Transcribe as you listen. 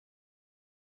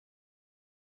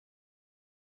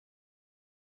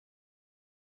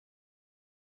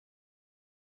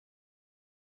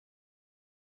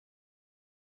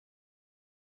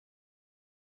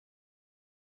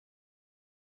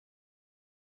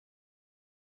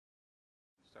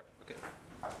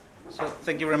So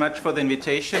thank you very much for the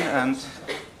invitation, and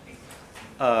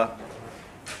I'll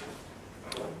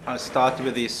start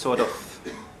with this sort of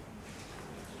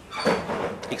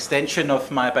extension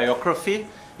of my biography.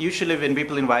 Usually when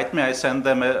people invite me, I send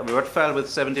them a Word file with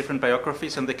 7 different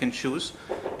biographies, and they can choose,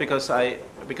 because I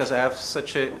have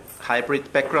such a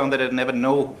hybrid background that I never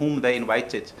know whom they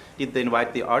invited. Did they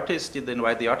invite the artist? Did they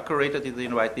invite the art curator? Did they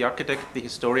invite the architect, the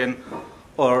historian,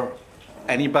 or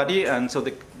anybody? And so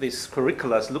these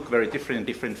curricula look very different in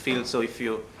different fields. So if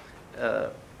you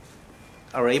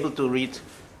are able to read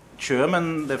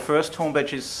German, the first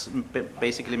homepage is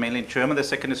basically mainly in German, the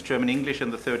second is German-English,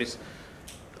 and the third is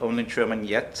only in German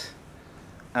yet.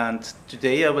 And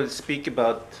today I will speak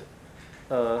about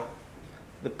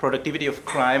the productivity of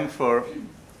crime for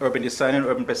urban design and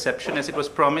urban perception, as it was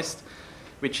promised,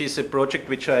 which is a project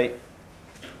which I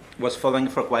was following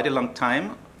for quite a long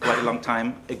time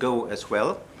ago as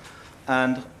well.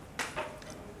 And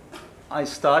I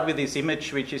start with this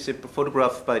image, which is a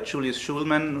photograph by Julius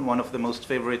Schulman, one of the most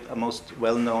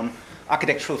well-known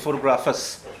architectural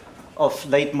photographers of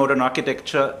late modern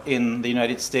architecture in the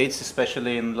United States,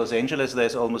 especially in Los Angeles.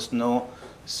 There's almost no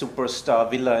superstar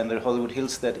villa in the Hollywood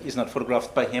Hills that is not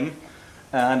photographed by him.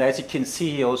 And as you can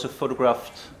see, he also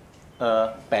photographed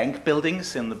bank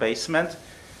buildings in the basement.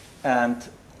 And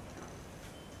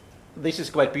this is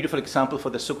quite a beautiful example for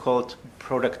the so-called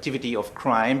productivity of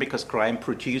crime, because crime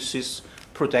produces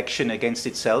protection against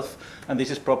itself. And this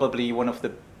is probably one of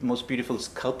the most beautiful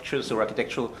sculptures or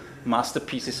architectural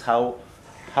masterpieces, how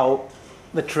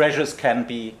the treasures can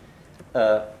be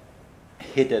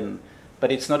hidden.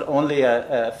 But it's not only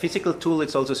a physical tool,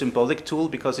 it's also a symbolic tool,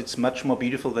 because it's much more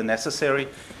beautiful than necessary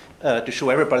to show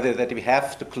everybody that we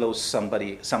have to close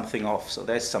something off. So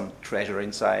there's some treasure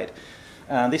inside.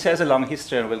 This has a long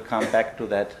history, and we'll come back to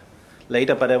that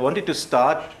later. But I wanted to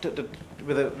start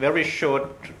with a very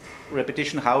short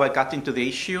repetition how I got into the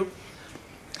issue.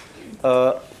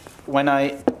 When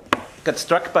I got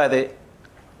struck by the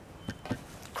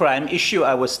crime issue,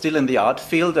 I was still in the art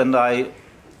field, and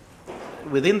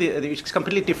it's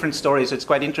completely different stories. It's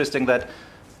quite interesting that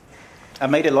I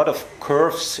made a lot of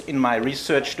curves in my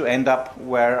research to end up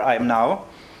where I am now,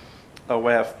 or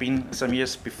where I've been some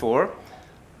years before.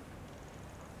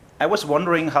 I was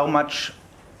wondering how much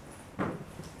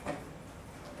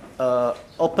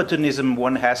opportunism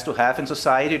one has to have in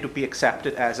society to be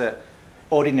accepted as an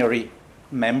ordinary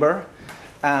member,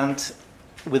 and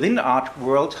within the art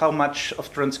world, how much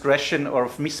of transgression or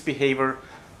of misbehavior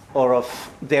or of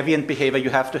deviant behavior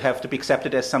you have to be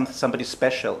accepted as somebody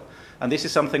special. And this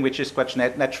is something which is quite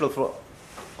natural for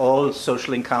all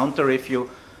social encounter. If you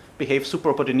behave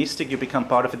super opportunistic, you become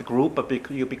part of the group,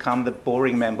 but you become the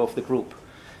boring member of the group.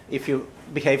 If you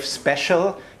behave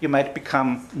special, you might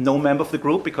become no member of the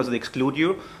group because they exclude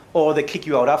you, or they kick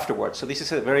you out afterwards. So this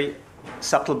is a very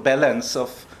subtle balance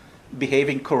of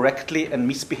behaving correctly and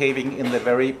misbehaving in the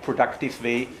very productive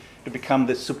way to become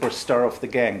the superstar of the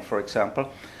gang, for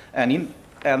example. And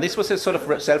this was a sort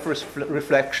of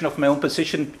self-reflection of my own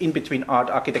position in between art,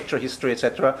 architecture, history,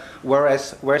 etc.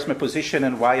 Where's my position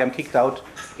and why I'm kicked out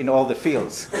in all the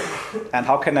fields? And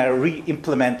how can I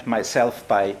re-implement myself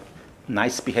by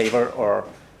nice behavior or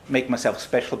make myself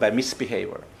special by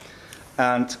misbehavior?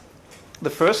 And the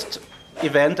first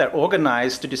event I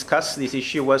organized to discuss this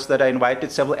issue was that I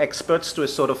invited several experts to a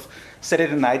sort of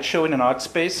Saturday night show in an art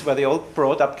space where they all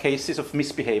brought up cases of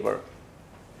misbehavior,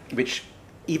 which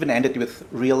even ended with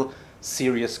real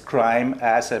serious crime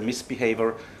as a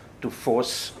misbehavior to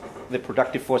force the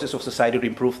productive forces of society to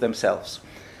improve themselves.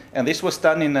 And this was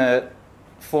done in a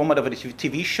format of a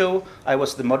TV show. I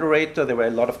was the moderator. There were a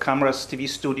lot of cameras, TV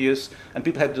studios, and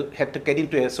people had to get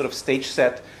into a sort of stage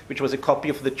set, which was a copy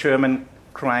of the German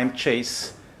crime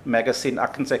chase magazine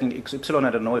Aktenzeichen XY.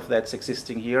 I don't know if that's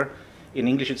existing here. In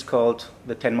English, it's called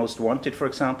The 10 Most Wanted, for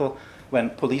example, when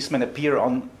policemen appear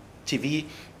on TV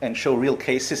and show real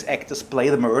cases, actors play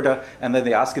the murder, and then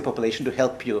they ask the population to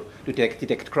help you to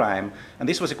detect crime. And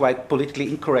this was a quite politically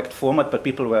incorrect format, but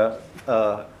people were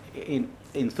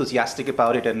enthusiastic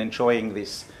about it and enjoying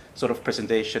this sort of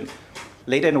presentation.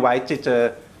 Later invited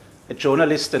a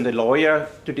journalist and a lawyer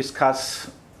to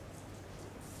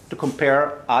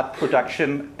compare art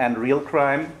production and real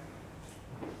crime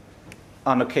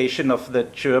on occasion of the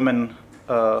German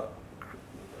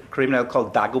criminal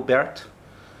called Dagobert,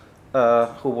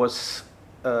 who was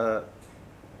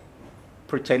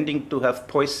pretending to have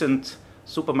poisoned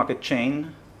supermarket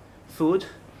chain food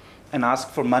and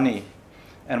asked for money.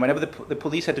 And whenever the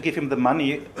police had to give him the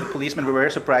money, the policemen were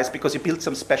very surprised because he built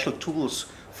some special tools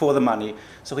for the money.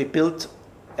 So he built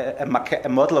a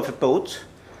model of a boat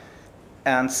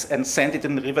and sent it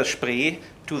in the River Spree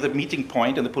to the meeting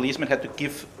point, and the policeman had to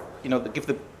give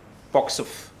the box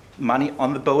of money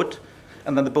on the boat,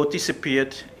 and then the boat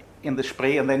disappeared in the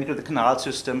Spree and then into the canal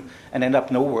system and ended up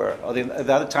nowhere. Or the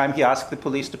other time he asked the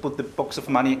police to put the box of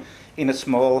money in a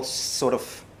small sort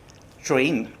of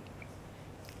train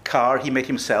car he made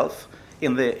himself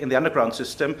in the underground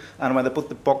system, and when they put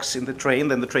the box in the train,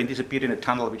 then the train disappeared in a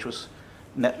tunnel which was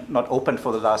not opened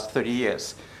for the last 30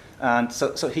 years. And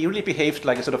so he really behaved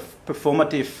like a sort of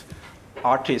performative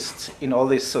artist in all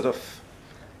these sort of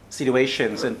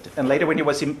situations. And later when he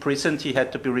was imprisoned, he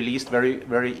had to be released very,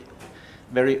 very,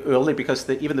 very early, because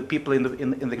even the people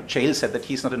in the jail said that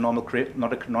he's not a normal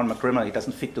criminal. He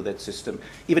doesn't fit to that system.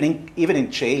 Even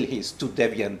in jail, he's too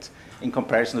deviant in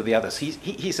comparison to the others.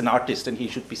 He's an artist, and he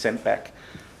should be sent back.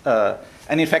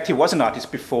 And in fact, he was an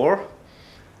artist before.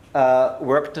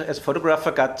 Worked as a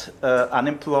photographer, got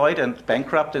unemployed and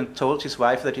bankrupt, and told his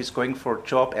wife that he's going for a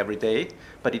job every day,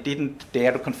 but he didn't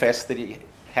dare to confess that he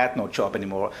had no job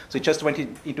anymore. So he just went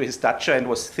into his dacha and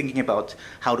was thinking about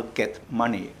how to get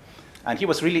money. And he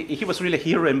was really a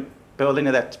hero in Berlin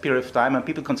at that period of time, and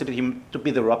people considered him to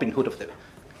be the Robin Hood of the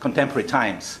contemporary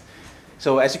times.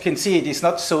 So as you can see, it is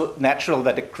not so natural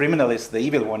that a criminal is the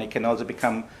evil one. It can also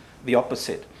become the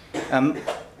opposite.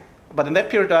 But in that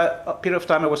period of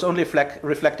time, I was only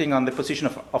reflecting on the position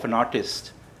of an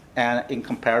artist, and in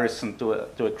comparison to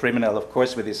a criminal, of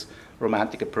course, with his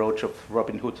romantic approach of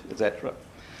Robin Hood, etc.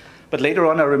 But later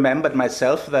on, I remembered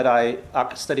myself that I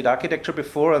studied architecture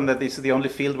before, and that this is the only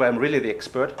field where I'm really the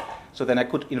expert. So then I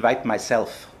could invite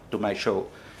myself to my show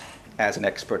as an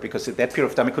expert, because at that period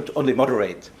of time, I could only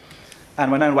moderate.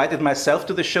 And when I invited myself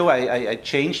to the show, I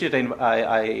changed it, and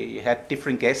I had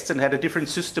different guests and had a different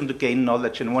system to gain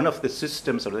knowledge. And one of the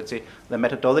systems, or let's say the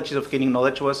methodologies of gaining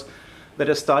knowledge, was that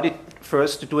I started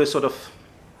first to do a sort of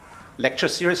lecture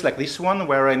series like this one,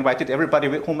 where I invited everybody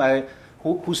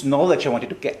whose knowledge I wanted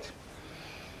to get.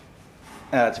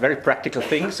 It's a very practical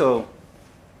thing, so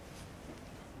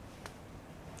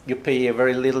you pay a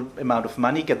very little amount of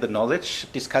money, get the knowledge,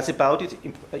 discuss about it,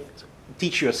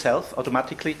 teach yourself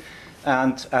automatically,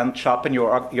 and sharpen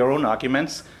your own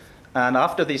arguments. And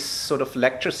after this sort of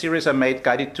lecture series, I made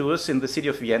guided tours in the city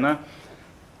of Vienna,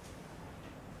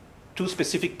 2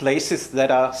 specific places that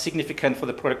are significant for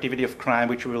the productivity of crime,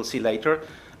 which we will see later.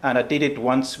 And I did it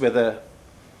once with a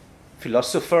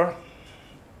philosopher,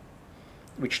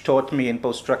 which taught me in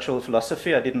post-structural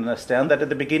philosophy. I didn't understand that at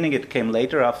the beginning. It came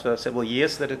later, after several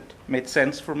years, that it made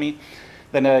sense for me.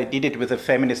 Then I did it with a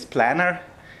feminist planner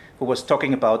who was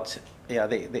talking about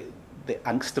the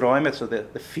Angsträume, so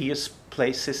the fierce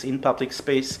places in public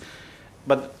space.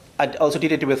 But I also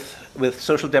did it with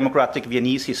social democratic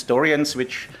Viennese historians,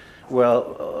 which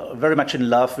were very much in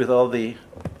love with all the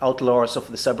outlaws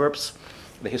of the suburbs,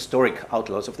 the historic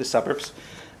outlaws of the suburbs.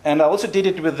 And I also did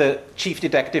it with the chief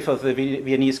detective of the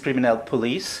Viennese criminal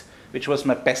police, which was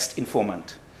my best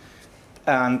informant.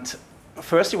 And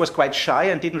first he was quite shy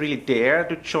and didn't really dare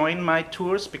to join my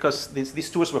tours, because these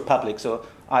tours were public. So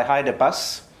I hired a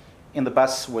bus. In the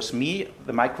bus was me,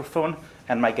 the microphone,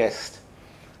 and my guest.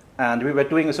 And we were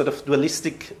doing a sort of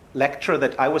dualistic lecture,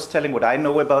 that I was telling what I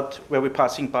know about where we're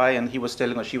passing by, and he was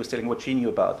telling, or she was telling, what she knew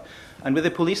about. And with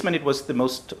the policeman, it was the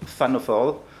most fun of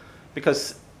all,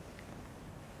 because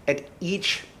at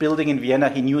each building in Vienna,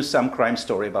 he knew some crime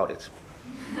story about it.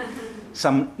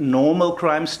 Some normal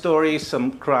crime stories,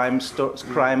 some crime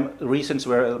reasons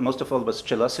where most of all was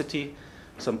jealousy,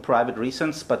 some private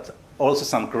reasons, but also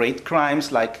some great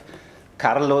crimes, like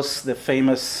Carlos, the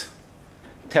famous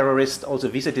terrorist, also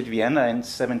visited Vienna in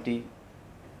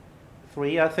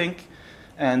 1973, I think,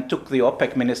 and took the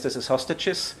OPEC ministers as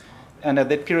hostages. And at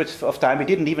that period of time, we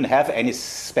didn't even have any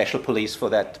special police for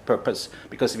that purpose,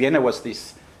 because Vienna was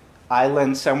this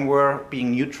island somewhere,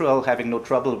 being neutral, having no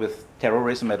trouble with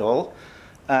terrorism at all.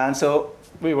 And so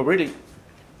we were really,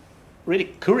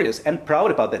 really curious and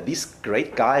proud about that. This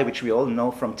great guy, which we all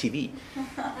know from TV,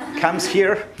 comes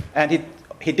here, and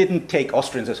he didn't take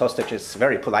Austrians as hostages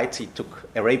very polite. He took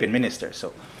Arabian ministers,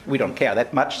 so we don't care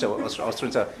that much. So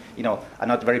Austrians are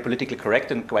not very politically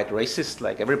correct and quite racist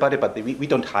like everybody, but we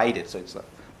don't hide it, so it's a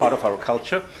part of our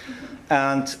culture.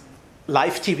 And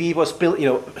live TV was built,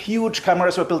 huge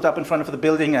cameras were built up in front of the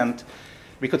building, and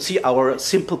we could see our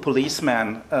simple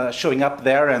policeman showing up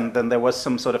there. And then there was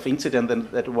some sort of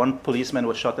incident that one policeman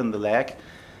was shot in the leg,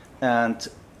 and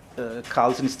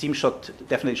Karls and his team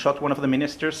definitely shot one of the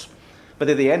ministers. But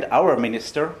at the end, our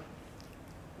minister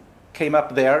came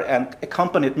up there and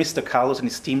accompanied Mr. Carlos and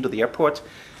his team to the airport,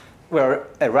 where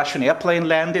a Russian airplane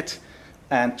landed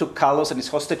and took Carlos and his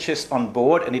hostages on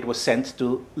board, and it was sent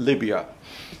to Libya.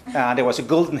 And there was a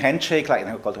golden handshake, like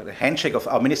called it the handshake of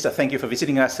our minister. Thank you for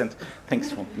visiting us, and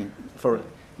thanks for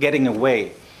getting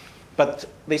away. But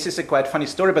this is a quite funny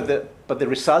story. But the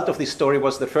result of this story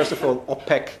was that first of all,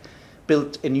 Eyck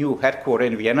built a new headquarters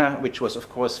in Vienna, which was of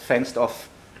course fenced off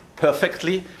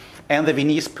perfectly. And the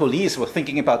Viennese police were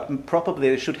thinking about probably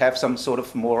they should have some sort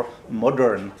of more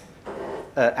modern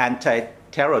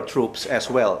anti-terror troops as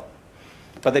well.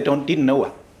 But they didn't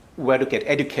know where to get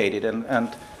educated.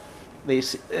 And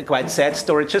this quite sad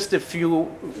story. Just a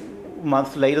few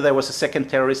months later, there was a second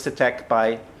terrorist attack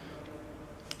by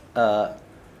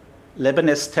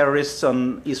Lebanese terrorists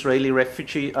on Israeli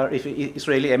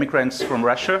Israeli immigrants from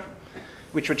Russia,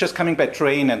 which were just coming by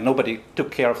train, and nobody took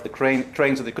care of the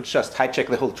train, so they could just hijack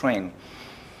the whole train.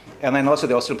 And then also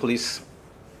the Austrian police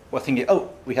were thinking, oh,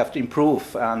 we have to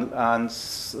improve. And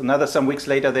some weeks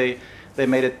later, they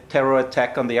made a terror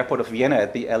attack on the airport of Vienna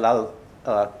at the El Al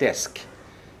desk.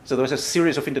 So there was a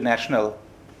series of international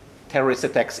terrorist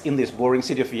attacks in this boring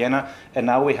city of Vienna, and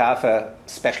now we have a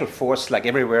special force, like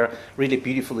everywhere, really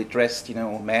beautifully dressed,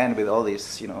 men with all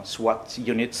these, SWAT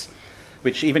units,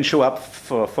 which even show up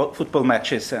for football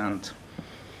matches. And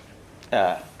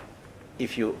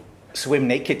if you swim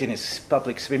naked in a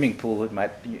public swimming pool,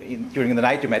 during the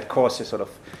night, you might cause a sort of,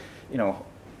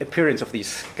 appearance of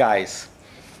these guys.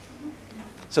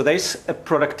 So there's a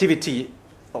productivity,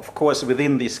 of course,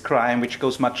 within this crime, which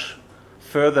goes much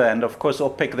further. And of course,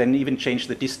 Eyck then even changed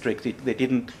the district.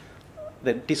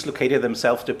 They dislocated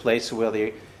themselves to a place where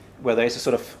there is a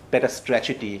sort of better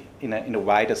strategy in a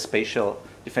wider spatial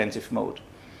defensive mode.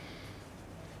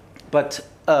 But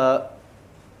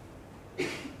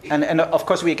and of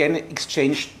course, we again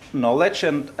exchanged knowledge,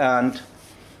 and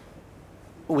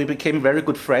we became very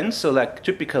good friends. So like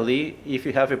typically, if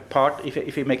you have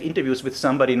if you make interviews with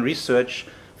somebody in research,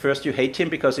 first you hate him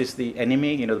because he's the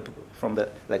enemy, from the,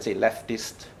 let's say,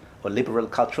 leftist or liberal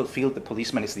cultural field. The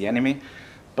policeman is the enemy,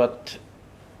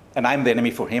 and I'm the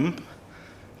enemy for him.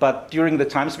 But during the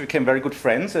times we became very good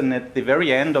friends, and at the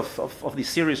very end of this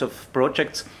series of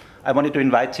projects, I wanted to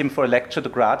invite him for a lecture to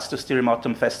Graz, to Styrian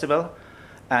Autumn Festival.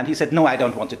 And he said, no, I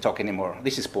don't want to talk anymore.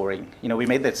 This is boring. We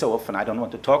made that so often, I don't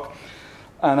want to talk.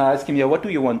 And I asked him, yeah, what do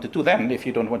you want to do then if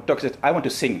you don't want to talk? He said, I want to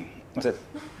sing. I said,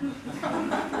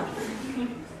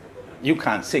 you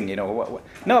can't sing, No,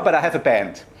 but I have a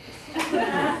band.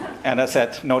 And I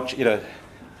said, no,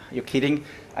 you're kidding.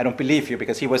 I don't believe you,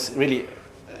 because he was really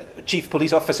a chief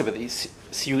police officer with his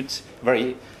suits.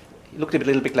 He looked a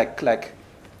little bit like,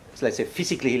 let's say,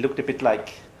 physically he looked a bit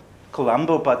like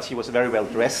Columbo, but he was very well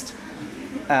dressed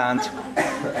and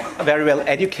very well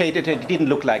educated. He didn't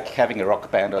look like having a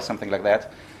rock band or something like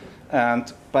that.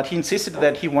 But he insisted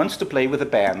that he wants to play with a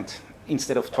band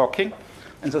instead of talking.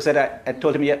 And so I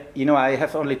told him, yeah, I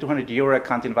have only 200 euro, I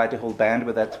can't invite a whole band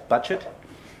with that budget.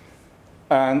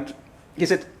 And he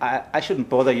said, I shouldn't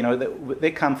bother,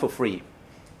 they come for free.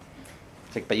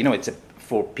 It's like, but it's a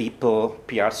 4 people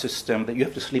PR system that you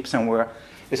have to sleep somewhere.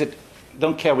 He said,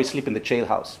 don't care, we sleep in the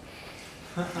jailhouse.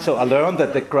 So I learned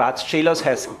that the Graz jailhouse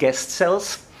has guest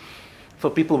cells for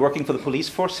people working for the police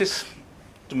forces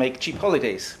to make cheap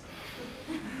holidays.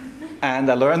 And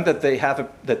I learned that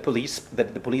the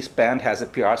police band has a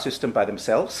PR system by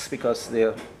themselves, because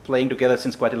they're playing together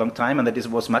since quite a long time, and that this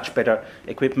was much better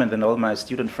equipment than all my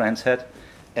student friends had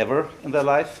ever in their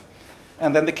life.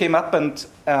 And then they came up and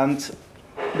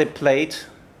they played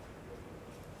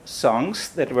songs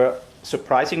that were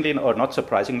surprisingly, or not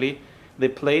surprisingly, they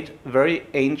played very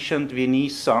ancient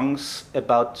Viennese songs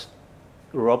about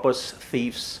robbers,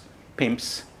 thieves,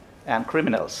 pimps, and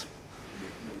criminals.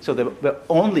 So they were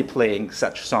only playing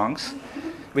such songs,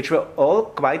 which were all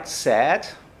quite sad,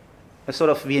 a sort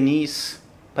of Viennese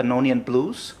Pannonian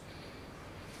blues,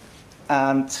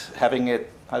 and having a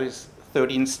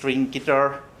 13-string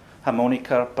guitar,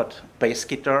 harmonica, but bass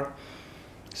guitar.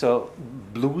 So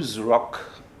blues rock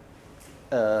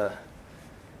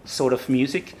sort of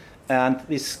music. And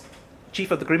this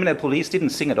chief of the criminal police didn't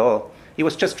sing at all. He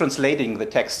was just translating the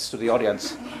texts to the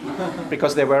audience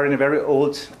because they were in a very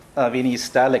old Viennese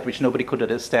dialect which nobody could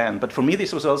understand. But for me,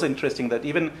 this was also interesting that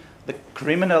even the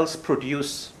criminals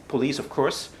produce police, of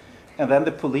course, and then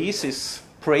the police is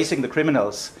praising the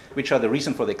criminals, which are the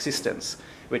reason for the existence,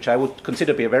 which I would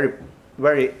consider to be a very,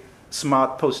 very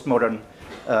smart postmodern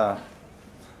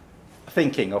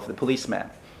thinking of the policeman.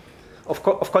 Of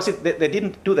course, they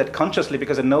didn't do that consciously,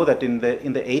 because I know that in the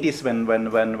 80s,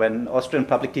 when Austrian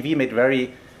public TV made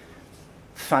very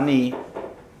funny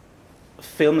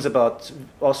films about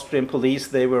Austrian police,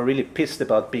 they were really pissed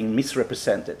about being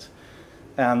misrepresented.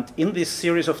 And in this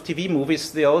series of TV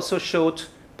movies, they also showed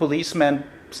policemen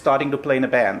starting to play in a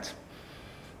band.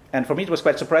 And for me, it was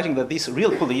quite surprising that these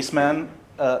real policemen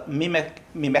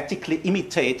mimetically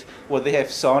imitate what they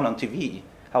have seen on TV,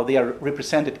 how they are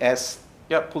represented as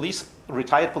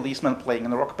retired policemen playing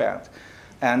in a rock band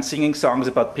and singing songs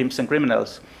about pimps and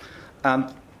criminals.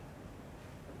 And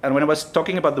when I was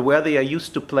talking about where they are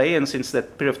used to play, and since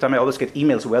that period of time I always get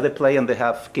emails where they play, and they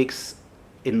have gigs,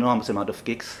 enormous amount of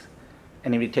gigs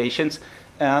and invitations.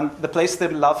 And the place they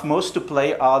love most to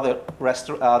play are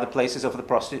the places of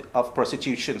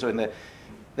prostitution. So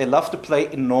they love to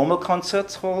play in normal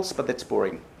concert halls, but that's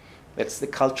boring. That's the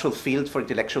cultural field for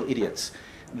intellectual idiots.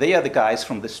 They are the guys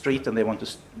from the street, and they want to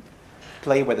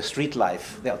play where the street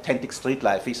life, the authentic street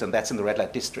life is, and that's in the red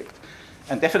light district.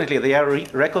 And definitely they are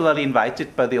regularly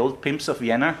invited by the old pimps of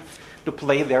Vienna to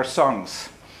play their songs.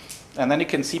 And then you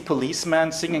can see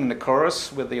policemen singing in the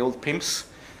chorus with the old pimps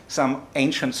some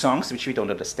ancient songs, which we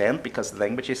don't understand because the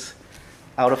language is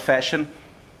out of fashion,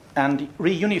 and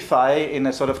reunify in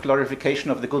a sort of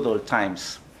glorification of the good old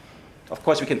times. Of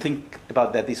course, we can think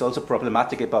about that. It's also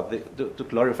problematic about to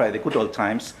glorify the good old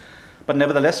times. But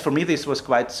nevertheless, for me, this was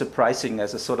quite surprising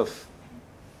as a sort of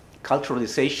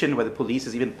culturalization where the police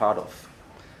is even part of.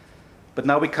 But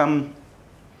now we come...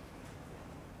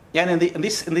 Yeah, and in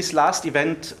this last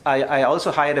event, I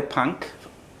also hired a punk,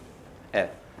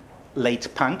 late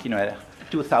punk,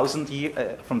 2000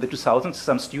 from the 2000s,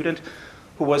 some student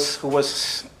who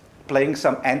was playing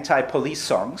some anti-police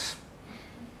songs,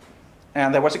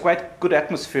 and there was a quite good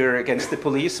atmosphere against the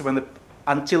police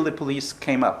until the police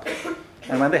came up,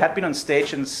 and when they had been on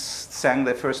stage and sang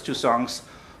their first two songs,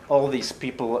 all these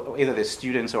people, either the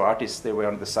students or artists, they were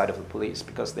on the side of the police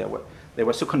because they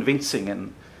were so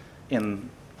convincing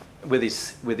with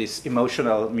this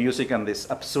emotional music and this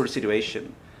absurd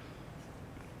situation.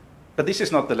 But this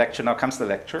is not the lecture. Now comes the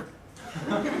lecture.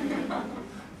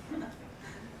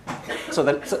 So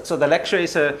the lecture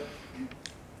is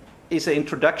an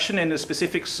introduction in a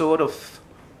specific sort of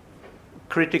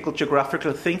critical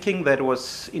geographical thinking that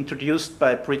was introduced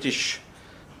by British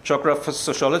geographers,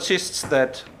 sociologists,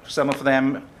 that some of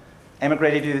them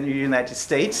emigrated to the United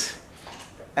States,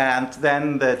 and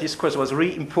then the discourse was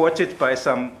re-imported by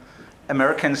some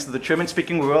Americans to the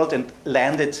German-speaking world and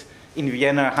landed in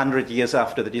Vienna 100 years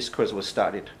after the discourse was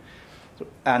started.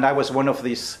 And I was one of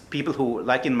these people who,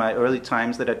 like in my early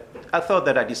times, that I thought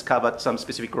that I discovered some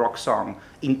specific rock song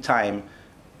in time.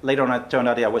 Later on, it turned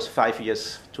out I was 5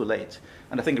 years too late.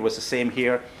 And I think it was the same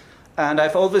here. And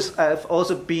I've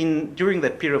also been, during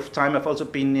that period of time, I've also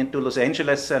been into Los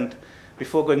Angeles. And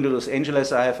before going to Los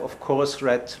Angeles, I have, of course,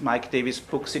 read Mike Davis'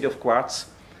 book, City of Quartz.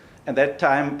 And that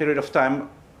period of time,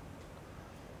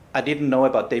 I didn't know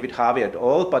about David Harvey at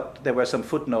all, but there were some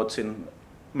footnotes in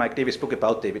Mike Davis' book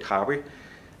about David Harvey.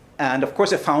 And of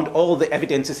course, I found all the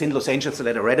evidences in Los Angeles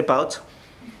that I read about,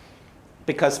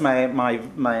 because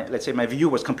let's say my view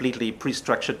was completely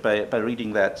pre-structured by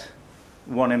reading that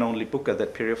one and only book at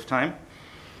that period of time.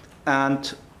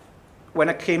 And when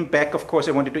I came back, of course,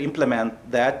 I wanted to implement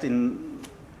that in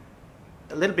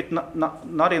a little bit,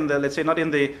 not in the, let's say, not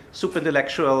in the super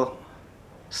intellectual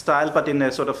style, but in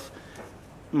a sort of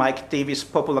Mike Davis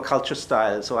popular culture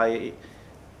style. So I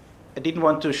didn't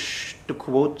want to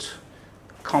quote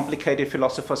complicated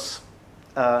philosophers'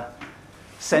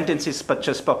 sentences, but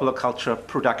just popular culture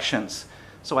productions.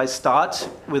 So I start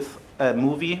with a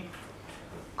movie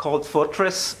called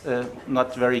Fortress,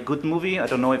 not very good movie. I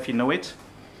don't know if you know it.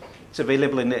 It's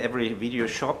available in every video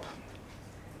shop.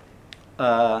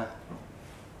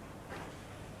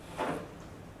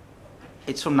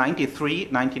 It's from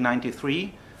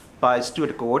 1993. By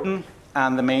Stuart Gordon,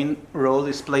 and the main role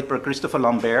is played by Christopher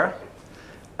Lambert.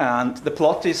 And the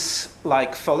plot is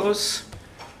like follows.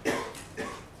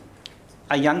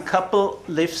 A young couple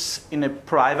lives in a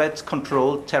private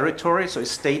controlled territory, so a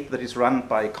state that is run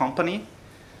by a company,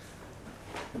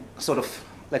 sort of,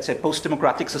 let's say,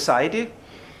 post-democratic society.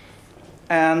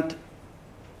 And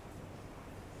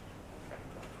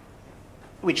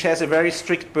which has a very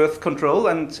strict birth control,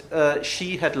 and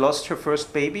she had lost her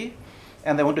first baby,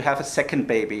 and they want to have a second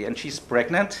baby, and she's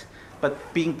pregnant, but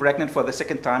being pregnant for the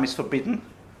second time is forbidden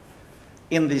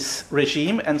in this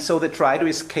regime, and so they try to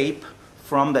escape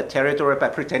from that territory by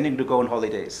pretending to go on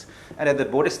holidays. And at the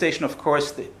border station, of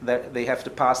course, they have to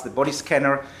pass the body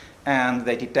scanner, and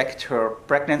they detect her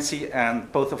pregnancy,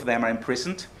 and both of them are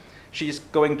imprisoned. She's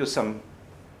going to some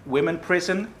women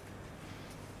prison,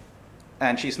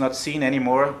 and she's not seen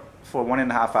anymore for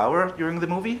 1.5 hours during the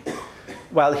movie,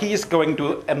 while he is going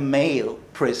to a male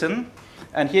prison.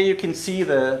 And here you can see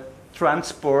the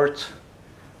transport,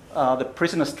 the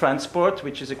prisoner's transport,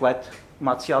 which is a quite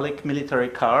Martialic military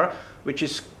car, which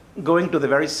is going to the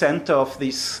very center of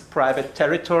this private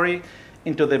territory.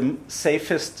 into the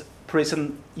safest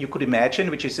prison you could imagine,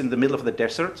 which is in the middle of the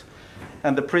desert.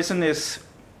 And the prison is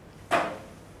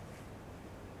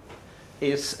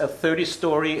a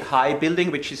 30-story high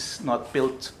building, which is not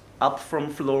built up from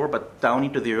floor, but down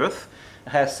into the earth. It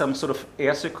has some sort of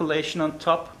air circulation on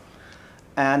top.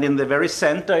 And in the very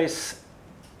center is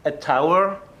a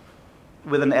tower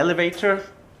with an elevator.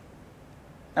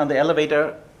 And the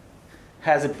elevator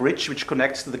has a bridge which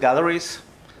connects to the galleries.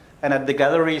 And at the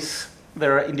galleries,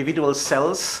 there are individual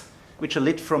cells which are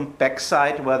lit from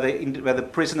backside, where the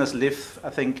prisoners live, I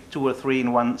think, 2 or 3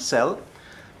 in one cell.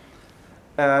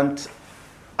 And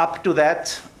up to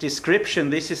that description,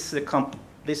 this is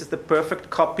the perfect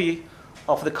copy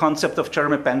of the concept of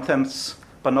Jeremy Bentham's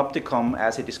panopticon,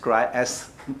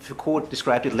 as Foucault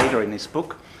described it later in his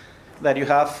book, that you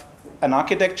have an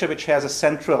architecture which has a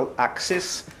central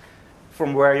axis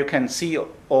from where you can see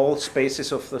all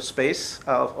spaces of the space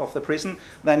of the prison.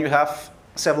 Then you have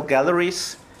several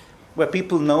galleries where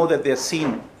people know that they're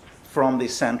seen from the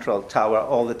central tower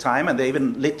all the time, and they're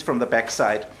even lit from the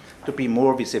backside to be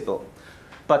more visible.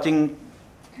 But in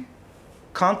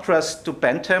contrast to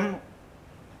Bentham,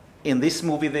 in this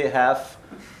movie they have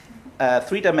a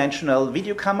 3-dimensional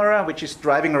video camera which is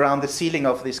driving around the ceiling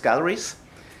of these galleries.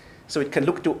 So it can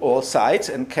look to all sides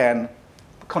and can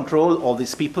control all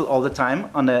these people all the time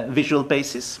on a visual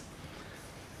basis.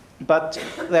 But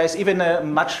there's even a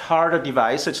much harder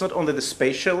device. So it's not only the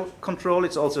spatial control,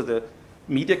 it's also the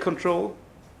media control.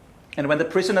 And when the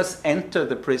prisoners enter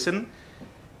the prison,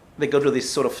 they go to this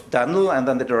sort of tunnel, and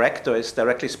then the director is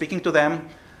directly speaking to them.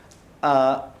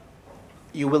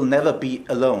 You will never be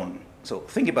alone. So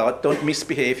think about it, don't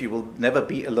misbehave, you will never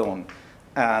be alone.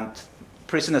 And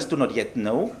prisoners do not yet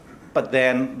know, but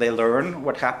then they learn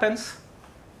what happens,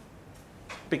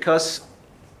 because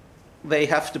they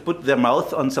have to put their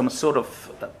mouth on some sort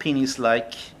of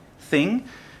penis-like thing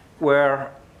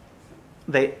where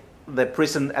the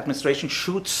prison administration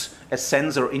shoots a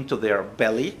sensor into their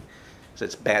belly. So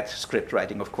it's bad script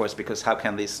writing, of course, because how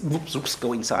can these whoops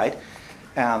go inside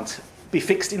and be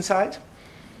fixed inside?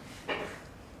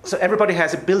 So everybody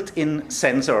has a built-in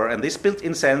sensor, and this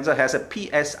built-in sensor has a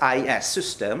PSIS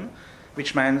system,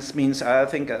 which means I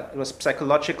think it was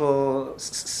psychological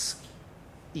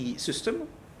system,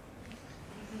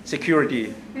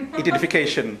 security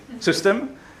identification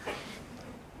system,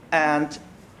 and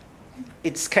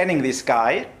it's scanning this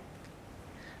guy,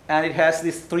 and it has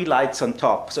these 3 lights on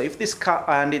top. So if this car,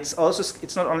 and it's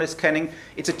not only scanning,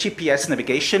 it's a GPS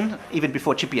navigation even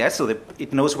before GPS, so that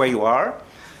it knows where you are,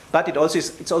 but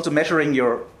it's also measuring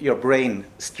your brain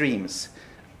streams.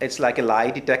 It's like a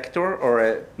lie detector,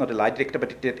 or not a lie detector,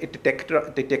 but a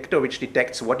detector which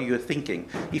detects what you're thinking.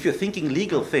 If you're thinking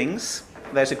legal things,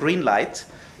 there's a green light.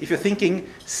 If you're thinking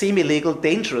semi-legal,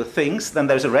 dangerous things, then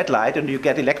there's a red light, and you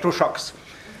get electroshocks.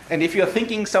 And if you're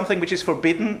thinking something which is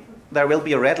forbidden, there will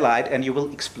be a red light, and you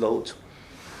will explode.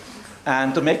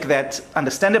 And to make that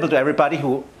understandable to everybody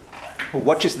who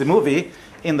watches the movie,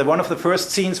 in one of the first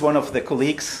scenes, one of the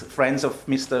colleagues, friends of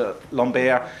Mr.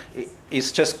 Lambert,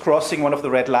 is just crossing one of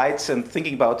the red lights and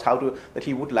thinking about that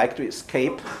he would like to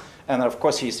escape. And of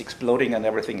course, he's exploding, and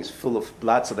everything is full of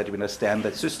blood, so that you understand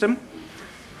that system.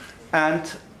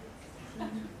 And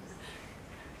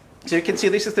so you can see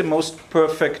this is the most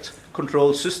perfect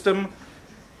control system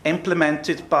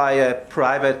implemented by a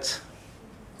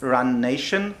private-run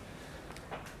nation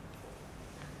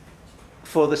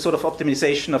for the sort of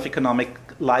optimization of economic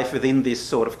life within this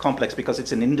sort of complex, because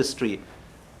it's an industry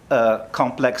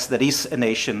complex that is a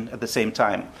nation at the same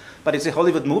time. But it's a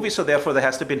Hollywood movie, so therefore there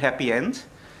has to be a happy end.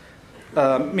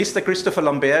 Mr. Christopher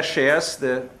Lambert shares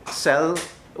the cell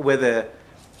with a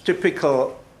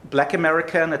typical Black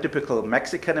American, a typical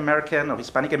Mexican American or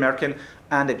Hispanic American,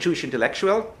 and a Jewish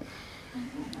intellectual.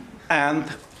 And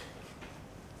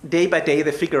day by day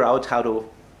they figure out how to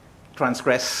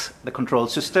transgress the control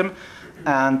system.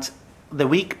 And the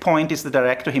weak point is the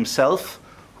director himself,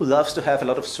 who loves to have a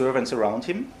lot of servants around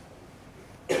him,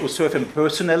 who serve him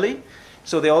personally.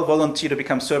 So they all volunteer to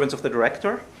become servants of the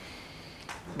director,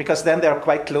 because then they are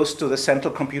quite close to the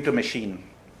central computer machine,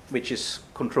 which is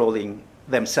controlling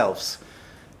themselves.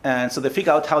 And so they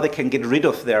figure out how they can get rid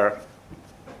of their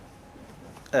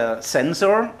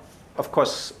sensor. Of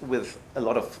course, with a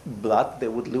lot of blood they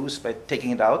would lose by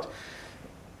taking it out.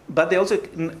 But they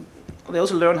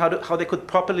also learn how they could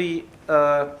properly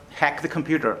hack the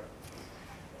computer.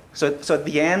 So at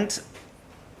the end,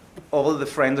 all the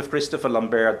friends of Christopher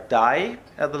Lambert die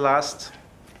at the last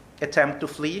attempt to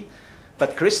flee.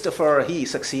 But Christopher, he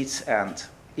succeeds and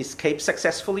escapes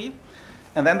successfully.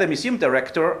 And then the museum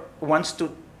director wants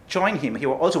to join him. He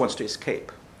also wants to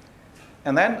escape.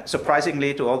 And then,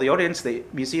 surprisingly to all the audience, the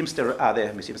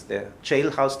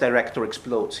jailhouse director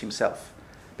explodes himself,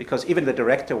 because even the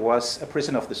director was a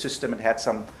prisoner of the system and had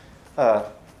some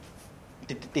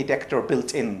detector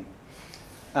built in.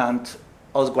 And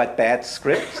also quite bad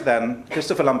script. Then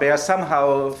Christopher Lambert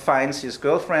somehow finds his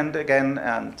girlfriend again,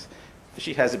 and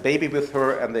she has a baby with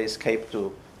her, and they escape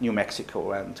to New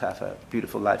Mexico and have a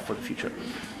beautiful life for the future.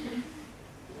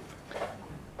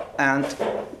 And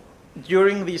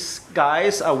during these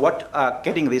guys are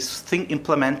getting this thing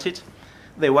implemented,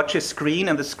 they watch a screen,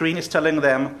 and the screen is telling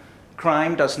them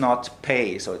crime does not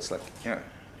pay. So it's like,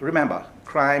 remember,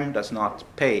 crime does not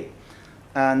pay.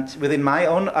 And within my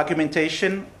own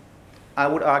argumentation, I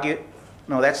would argue,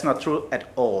 no, that's not true at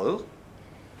all.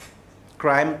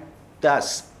 Crime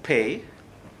does pay,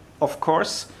 of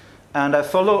course. And I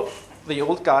follow the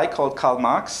old guy called Karl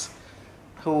Marx,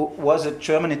 who was a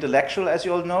German intellectual, as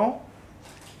you all know.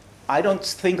 I don't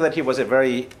think that he was a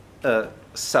very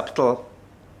subtle,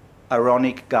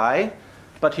 ironic guy,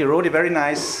 but he wrote a very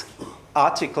nice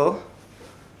article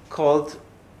called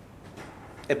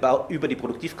über die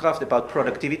Produktivkraft, about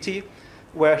productivity,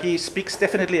 where he speaks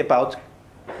definitely about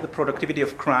the productivity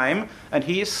of crime, and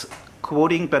he is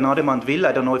quoting Bernard de Mandeville.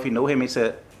 I don't know if you know him. He's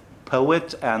a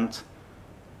poet and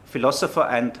philosopher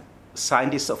and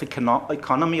scientist of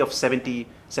economy of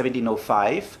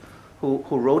 1705, who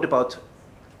wrote about,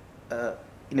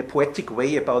 in a poetic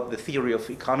way, about the theory of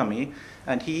economy.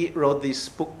 And he wrote this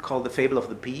book called The Fable of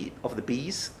the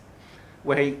Bees,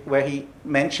 where he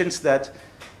mentions that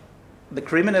the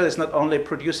criminal is not only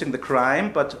producing the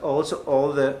crime, but also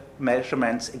all the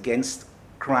measurements against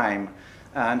crime.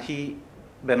 And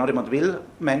Bernard de Mandeville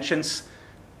mentions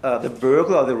the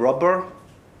burglar, the robber,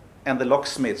 and the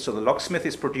locksmith. So the locksmith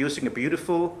is producing a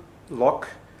beautiful lock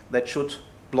that should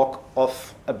block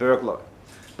off a burglar.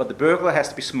 But the burglar has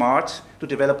to be smart to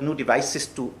develop new devices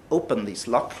to open this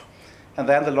lock. And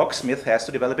then the locksmith has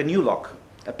to develop a new lock,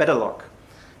 a better lock.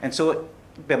 And so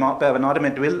Bernard de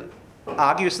Mandeville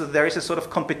argues that there is a sort of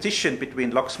competition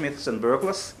between locksmiths and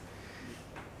burglars,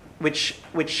 which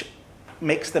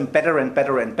makes them better and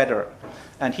better and better.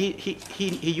 And he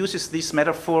uses this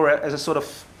metaphor as a sort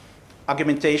of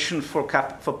argumentation for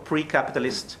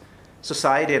pre-capitalist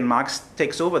society, and Marx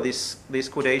takes over this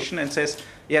quotation and says,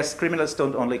 yes, criminals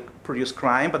don't only produce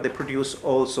crime, but they produce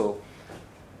also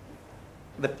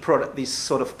this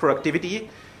sort of productivity.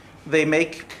 They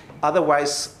make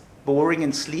otherwise boring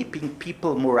and sleeping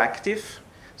people more active.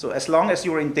 So as long as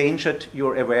you're endangered,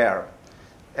 you're aware.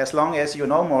 As long as you're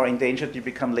no more endangered, you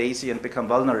become lazy and become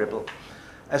vulnerable.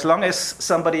 As long as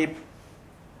somebody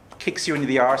kicks you in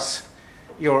the arse,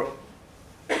 you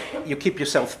keep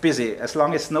yourself busy. As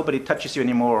long as nobody touches you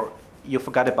anymore, you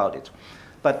forgot about it.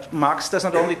 But Marx does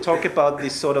not only talk about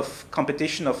this sort of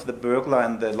competition of the burglar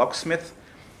and the locksmith.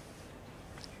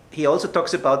 He also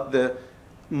talks about the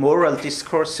moral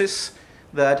discourses,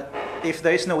 that if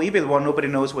there is no evil one, nobody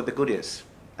knows what the good is.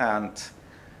 And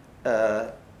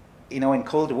in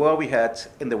Cold War,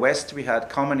 in the West, we had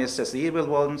communists as the evil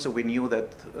one, so we knew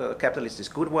that capitalist is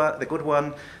the good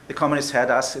one. The communists had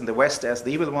us in the West as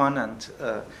the evil one, and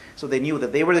so they knew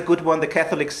that they were the good one. The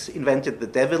Catholics invented the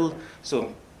devil,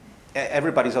 so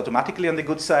everybody's automatically on the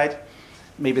good side.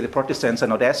 Maybe the Protestants are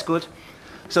not as good.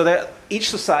 So each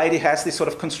society has this sort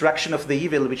of construction of the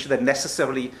evil, which they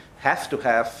necessarily have to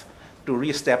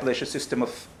re-establish a system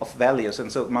of values.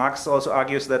 And so Marx also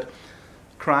argues that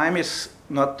crime is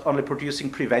not only producing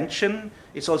prevention,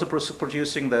 it's also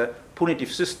producing the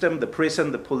punitive system, the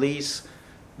prison, the police,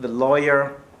 the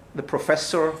lawyer, the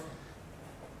professor,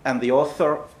 and the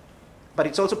author. But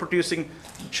it's also producing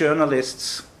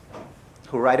journalists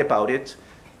who write about it,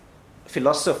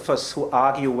 philosophers who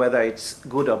argue whether it's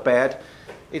good or bad.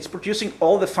 It's producing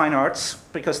all the fine arts,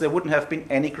 because there wouldn't have been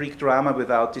any Greek drama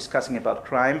without discussing about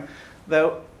crime.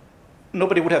 Though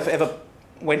nobody would have ever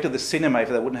went to the cinema if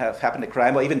there wouldn't have happened a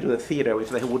crime, or even to the theater if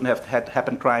there wouldn't have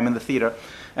happened crime in the theater.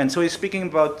 And so he's speaking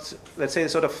about, let's say,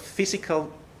 sort of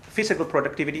physical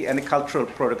productivity and a cultural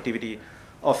productivity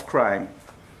of crime.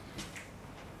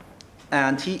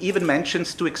 And he even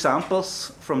mentions two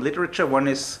examples from literature. One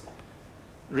is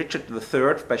Richard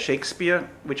III by Shakespeare,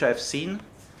 which I've seen.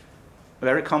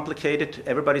 Very complicated.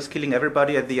 Everybody's killing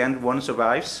everybody. At the end, one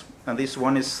survives. And this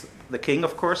one is the king,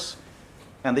 of course.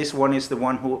 And this one is the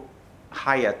one who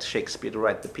hired Shakespeare to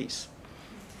write the piece,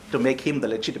 to make him the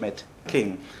legitimate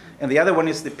king. And the other one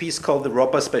is the piece called The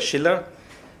Robbers by Schiller,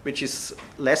 which is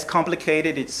less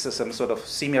complicated. It's some sort of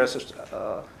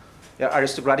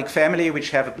semi-aristocratic family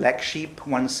which have a black sheep.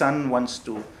 One son wants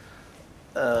to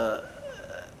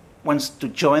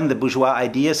join the bourgeois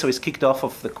idea, so he's kicked off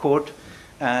of the court,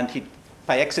 and he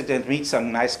by accident meets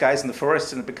some nice guys in the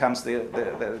forest and becomes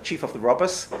the chief of the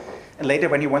robbers. And later,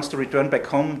 when he wants to return back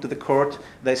home to the court,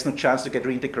 there's no chance to get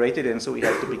reintegrated, and so he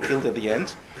has to be killed at the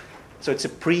end. So it's a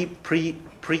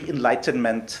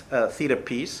pre-Enlightenment theater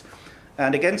piece.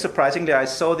 And again, surprisingly, I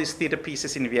saw these theater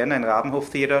pieces in Vienna in Rabenhof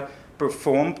Theater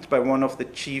performed by one of the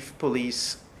chief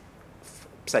police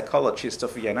psychologists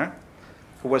of Vienna,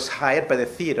 who was hired by the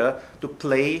theater to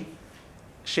play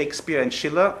Shakespeare and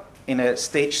Schiller in a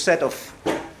stage set of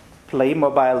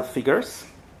Playmobil figures.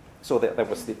 So there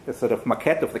was the sort of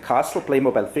maquette of the castle,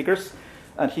 Playmobil figures,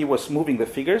 and he was moving the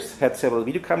figures, had several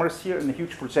video cameras here and a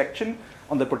huge projection.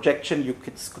 On the projection you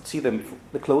could see the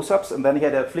close-ups, and then he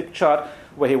had a flip chart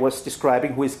where he was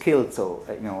describing who is killed. So,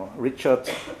 Richard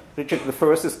the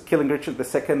First is killing Richard the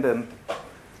Second, and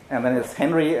then it's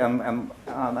Henry, and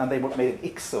they made it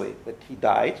Eyck, so that he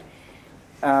died.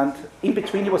 And in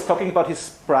between, he was talking about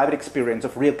his private experience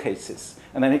of real cases,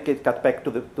 and then it got back to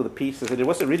the pieces. And it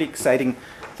was a really exciting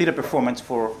theater performance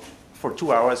for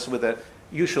 2 hours with a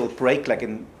usual break, like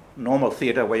in normal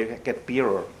theater where you get beer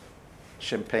or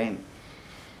champagne.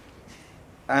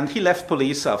 And he left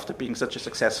police after being such a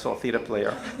successful theater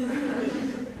player.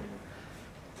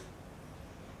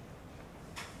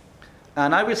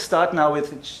 And I will start now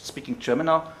with, speaking German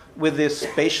now, with the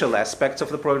spatial aspects of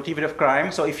the productivity of crime.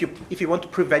 So if you want to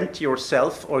prevent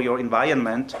yourself or your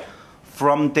environment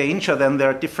from danger, then there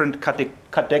are different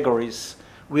categories.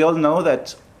 We all know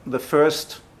that the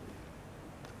first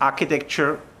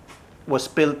architecture was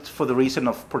built for the reason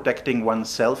of protecting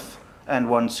oneself and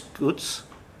one's goods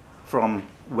from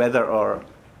weather or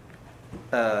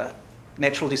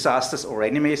natural disasters or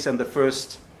enemies, and the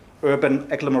first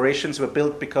urban agglomerations were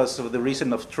built because of the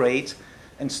reason of trade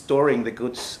and storing the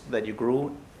goods that you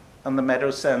grew on the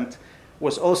meadows, and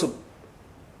was also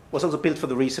built for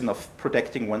the reason of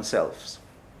protecting oneself.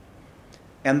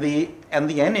 And the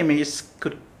enemies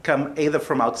could come either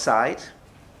from outside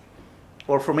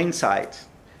or from inside.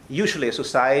 Usually a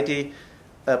society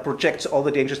projects all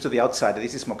the dangers to the outside.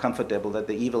 This is more comfortable, that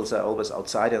the evils are always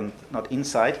outside and not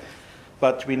inside.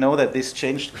 But we know that this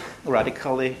changed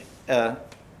radically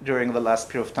during the last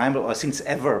period of time, or since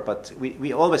ever. But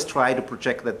we always try to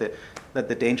project that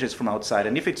the danger is from outside.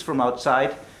 And if it's from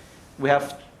outside, we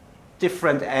have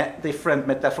different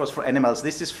metaphors for animals.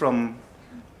 This is from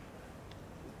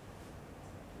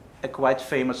a quite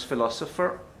famous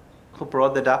philosopher who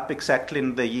brought that up exactly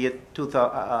in the year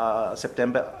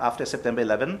after September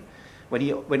 11,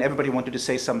 when everybody wanted to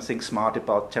say something smart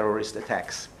about terrorist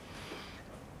attacks.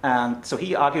 And so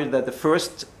he argued that the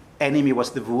first enemy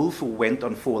was the wolf, who went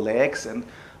on 4 legs and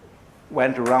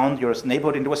went around your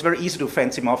neighborhood, and it was very easy to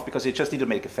fence him off because you just need to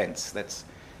make a fence. That's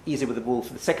easy with the wolf.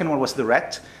 The second one was the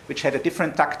rat, which had a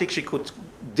different tactic. She could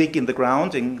dig in the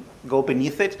ground and go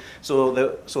beneath it. So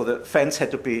the fence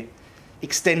had to be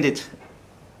extended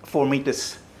 4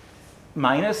 meters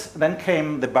minus. Then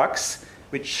came the bugs,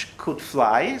 which could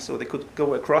fly, so they could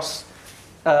go across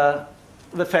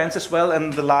the fence as well.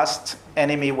 And the last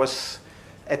enemy was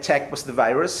the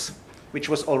virus, which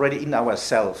was already in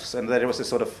ourselves. And there was a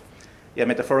sort of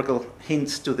metaphorical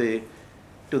hint to the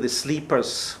sleeper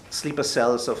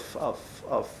cells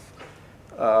of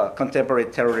contemporary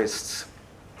terrorist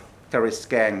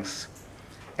gangs,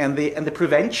 and the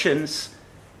preventions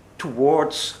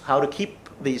towards how to keep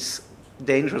these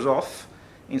dangers off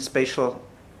in spatial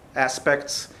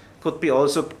aspects could be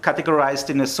also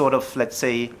categorized in a sort of, let's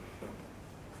say,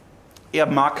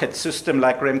 market system,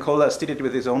 like Graham Colas did it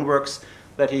with his own works,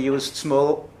 that he used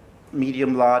small,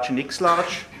 medium, large, and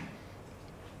X-large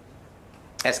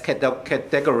as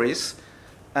categories.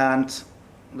 And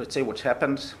let's say what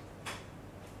happened.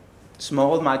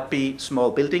 Small might be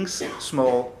small buildings,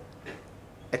 small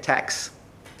attacks.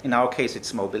 In our case, it's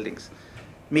small buildings.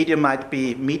 Medium might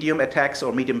be medium attacks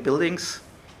or medium buildings,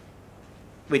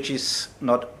 which is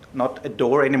not a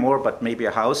door anymore, but maybe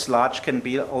a house. Large can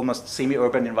be almost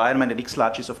semi-urban environment, and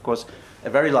X-large is, of course, a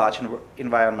very large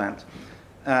environment.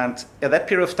 And at that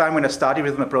period of time, when I started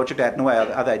with my project, I had no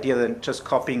other idea than just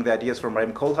copying the ideas from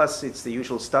Rem Koolhaas. It's the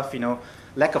usual stuff,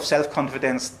 lack of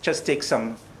self-confidence. Just take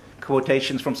some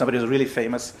quotations from somebody who's really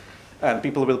famous, and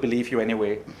people will believe you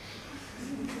anyway.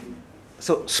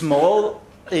 So small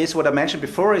is what I mentioned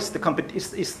before, is the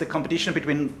competition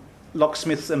between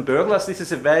locksmiths and burglars. This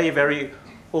is a very, very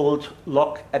old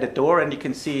lock at a door, and you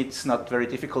can see it's not very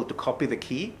difficult to copy the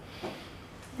key.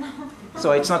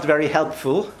 So it's not very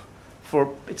helpful.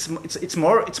 It's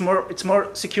more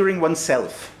securing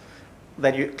oneself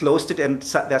that you closed it, and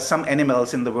there are some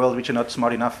animals in the world which are not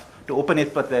smart enough to open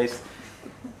it, but there is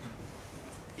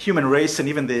human race, and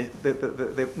even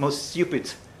the most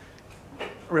stupid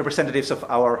representatives of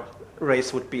our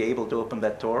race would be able to open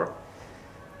that door.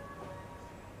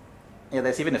 Yeah,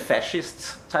 there's even a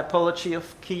fascist typology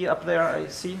of key up there, I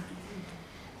see.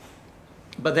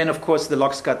 But then, of course, the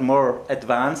locks got more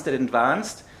advanced and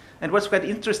advanced. And what's quite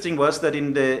interesting was that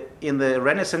in the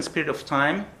Renaissance period of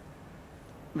time,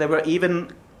 there were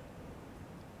even,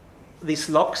 these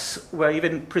locks were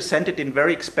even presented in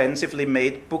very expensively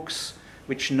made books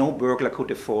which no burglar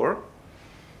could afford,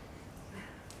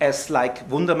 as like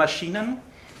Wundermaschinen.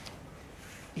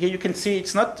 Here you can see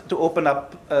it's not to open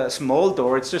up a small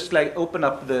door, it's just like open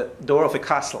up the door of a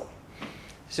castle.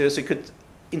 So you could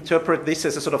interpret this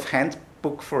as a sort of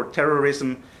handbook for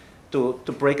terrorism to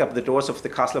break up the doors of the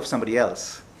castle of somebody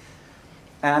else.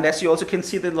 And as you also can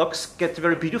see, the locks get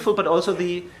very beautiful, but also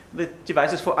the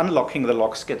devices for unlocking the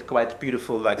locks get quite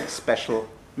beautiful, like special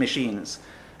machines.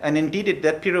 And indeed, at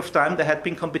that period of time, there had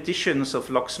been competitions of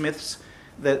locksmiths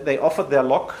that they offered their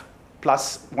lock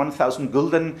plus 1,000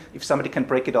 gulden if somebody can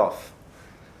break it off.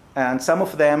 And some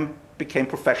of them became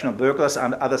professional burglars,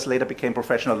 and others later became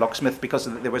professional locksmiths because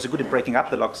they were so good at breaking up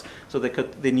the locks, so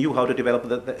they knew how to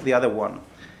develop the other one.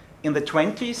 In the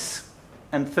 20s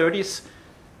and 30s,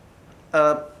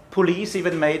 police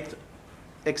even made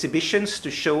exhibitions to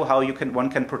show how one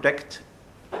can protect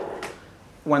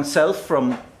oneself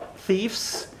from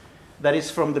thieves. That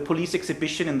is from the police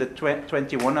exhibition in the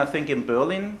 21, I think, in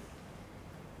Berlin.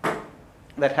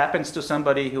 That happens to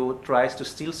somebody who tries to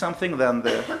steal something, then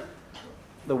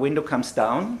the window comes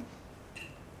down.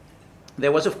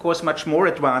 There was, of course, much more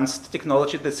advanced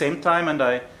technology at the same time, and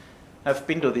I have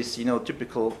been to this,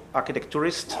 typical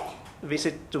architecturist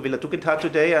visit to Villa Tugendhat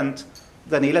today, and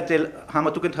Daniela del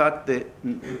Hammer-Tugendhat, the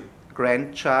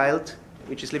grandchild,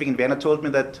 which is living in Vienna, told me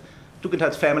that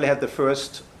Tugendhat's family had the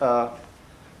first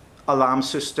alarm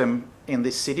system in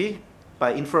this city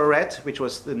by infrared, which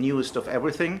was the newest of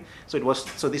everything. So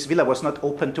this villa was not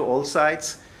open to all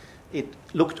sides. It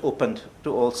looked open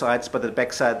to all sides, but at the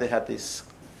backside they had this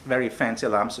very fancy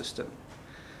alarm system.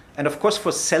 And of course,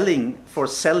 for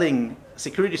selling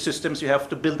security systems, you have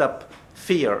to build up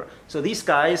fear. So these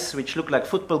guys, which look like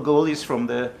football goalies from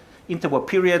the interwar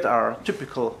period, are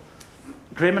typical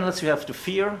criminals you have to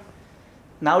fear.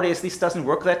 Nowadays, this doesn't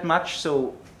work that much.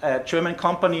 So a German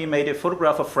company made a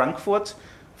photograph of Frankfurt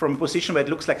from a position where it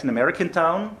looks like an American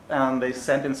town, and the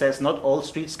sentence says, "Not all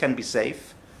streets can be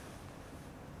safe,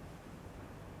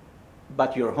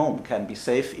 but your home can be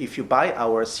safe if you buy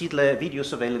our Siedler video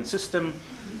surveillance system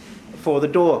for the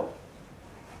door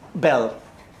bell."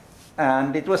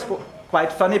 And it was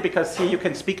quite funny because here you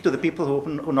can speak to the people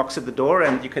who knocks at the door,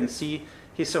 and you can see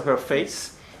his or her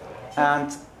face.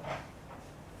 And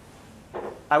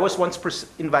I was once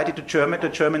invited to the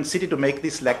German city to make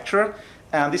this lecture,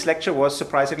 and this lecture was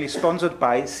surprisingly sponsored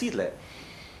by Siedler.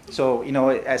 So,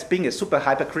 as being a super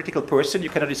hypercritical person, you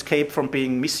cannot escape from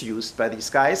being misused by these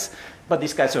guys. But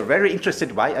these guys are very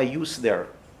interested why I use their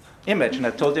image. And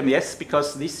I told them, yes,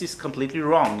 because this is completely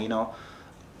wrong.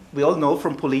 We all know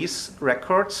from police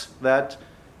records that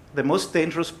the most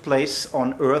dangerous place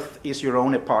on earth is your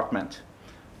own apartment.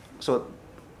 So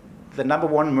the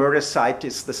 #1 murder site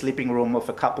is the sleeping room of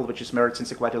a couple which is married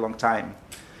since quite a long time.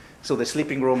 So the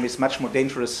sleeping room is much more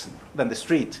dangerous than the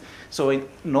street. So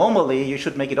normally you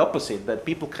should make it opposite, that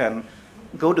people can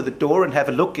go to the door and have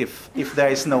a look if there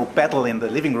is no battle in the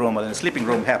living room or in the sleeping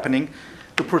room happening,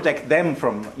 to protect them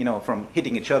from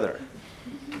hitting each other.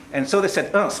 And so they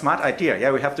said, "Oh, smart idea.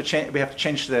 Yeah, we have to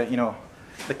change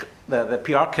the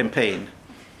PR campaign."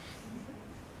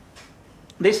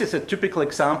 This is a typical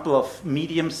example of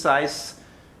medium-sized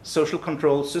social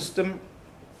control system,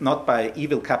 not by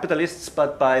evil capitalists,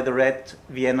 but by the Red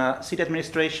Vienna city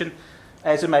administration.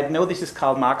 As you might know, this is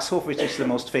Karl Marxhof, which is the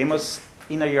most famous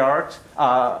inner yard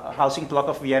housing block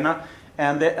of Vienna.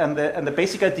 And the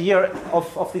basic idea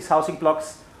of these housing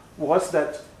blocks was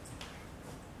that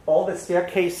all the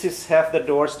staircases have the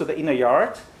doors to the inner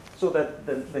yard, so that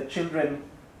the children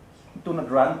do not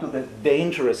run to the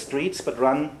dangerous streets, but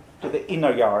run to the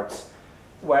inner yards,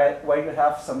 where you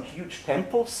have some huge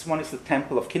temples. One is the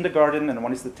temple of kindergarten, and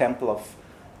one is the temple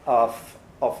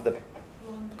of the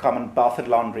common bath and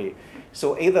laundry.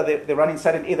 So either they run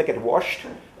inside and either get washed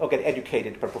or get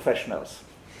educated by professionals.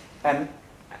 And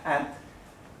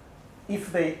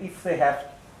if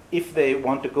they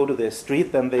want to go to the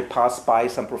street, then they pass by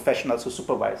some professionals who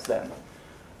supervise them.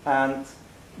 And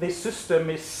this system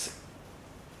is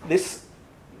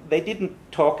they didn't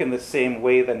talk in the same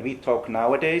way than we talk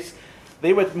nowadays.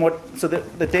 They were more, so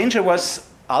the danger was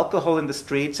alcohol in the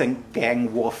streets and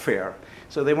gang warfare.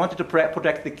 So they wanted to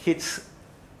protect the kids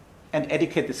and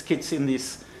educate these kids in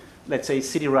these, let's say,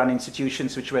 city-run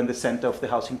institutions which were in the center of the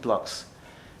housing blocks.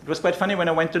 It was quite funny when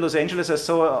I went to Los Angeles, I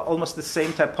saw almost the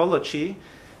same typology,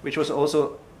 which was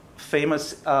also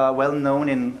famous, well known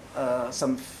in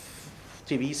some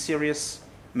TV series,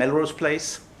 Melrose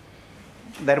Place.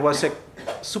 That was a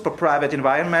super private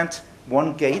environment,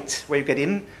 one gate where you get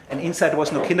in, and inside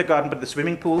was no kindergarten but the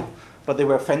swimming pool, but they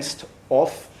were fenced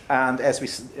off, and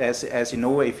as you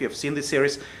know, if you have seen this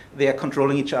series, they are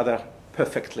controlling each other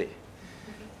perfectly.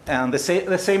 And the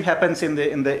same happens in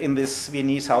this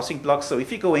Viennese housing block. So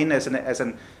if you go in as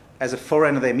a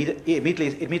foreigner, they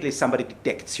immediately somebody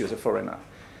detects you as a foreigner.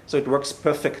 So it works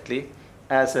perfectly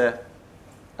as a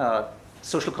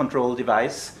social control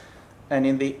device. And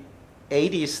in the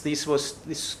 80s,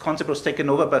 this concept was taken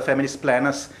over by feminist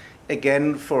planners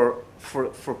again for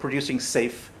producing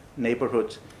safe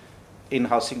neighborhood in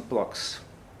housing blocks.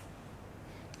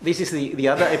 This is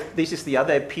the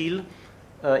other appeal.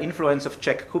 Influence of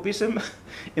Czech Cubism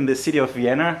in the city of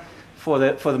Vienna for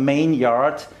the main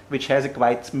yard, which has a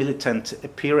quite militant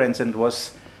appearance and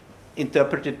was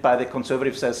interpreted by the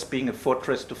conservatives as being a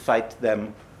fortress to fight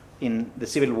them in the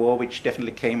civil war, which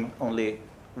definitely came only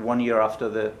 1 year after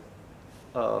the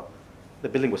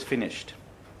building was finished.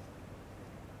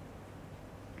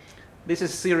 This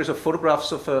is a series of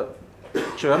photographs of a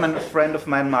German friend of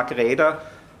mine, Mark Raeder,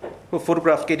 who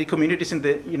photographed gated communities in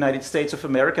the United States of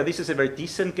America. This is a very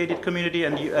decent gated community,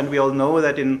 and we all know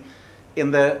that in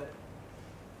the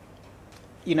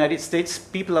United States,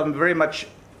 people are very much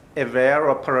aware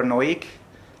or paranoid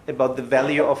about the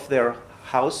value of their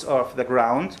house or of the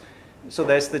ground. So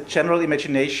there's the general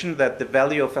imagination that the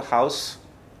value of a house,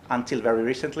 until very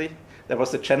recently, there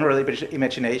was the general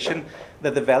imagination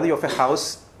that the value of a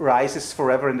house rises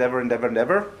forever and ever and ever and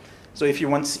ever. So if you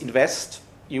once invest,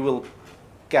 you will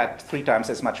get 3 times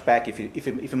as much back if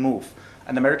you move.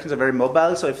 And Americans are very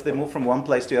mobile, so if they move from one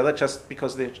place to the other just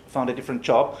because they found a different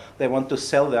job, they want to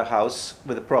sell their house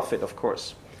with a profit, of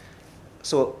course.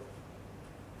 So,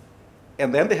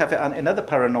 and then they have another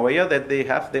paranoia, that they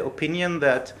have the opinion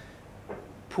that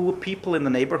poor people in the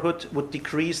neighborhood would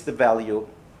decrease the value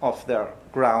of their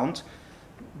ground.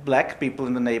 Black people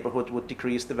in the neighborhood would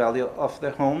decrease the value of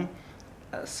their home.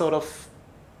 Sort of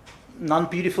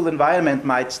non-beautiful environment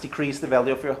might decrease the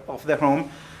value of their home,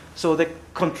 so they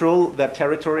control their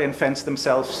territory and fence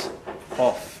themselves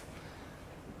off.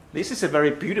 This is a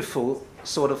very beautiful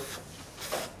sort of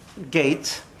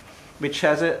gate, which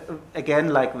has again,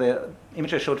 like the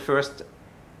image I showed first,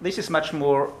 this is much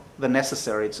more than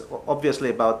necessary. It's obviously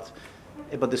about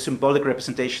the symbolic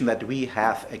representation that we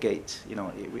have a gate. You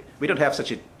know, we don't have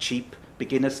such a cheap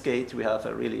beginner's gate. We have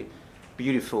a really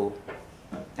beautiful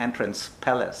entrance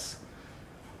palace.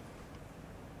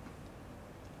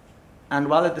 And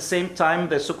while at the same time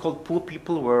the so-called poor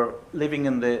people were living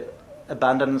in the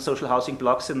abandoned social housing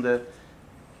blocks in the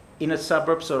inner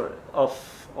suburbs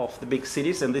of the big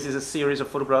cities, and this is a series of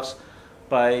photographs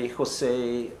by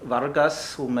Jose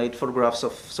Vargas, who made photographs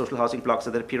of social housing blocks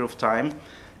at that period of time.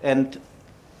 And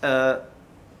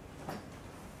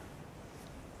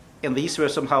these were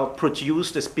somehow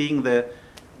produced as being the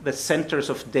centers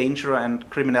of danger and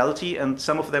criminality, and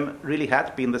some of them really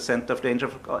had been the center of danger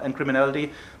and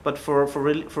criminality, but for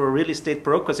real estate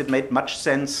brokers it made much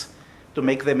sense to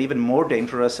make them even more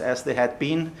dangerous as they had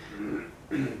been,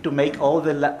 to make all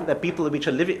the people which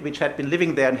had been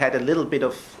living there and had a little bit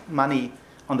of money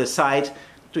on the side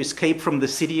to escape from the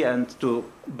city and to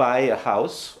buy a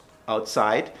house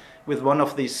outside with one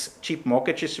of these cheap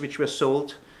mortgages which were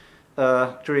sold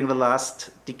during the last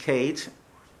decade.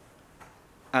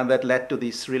 And that led to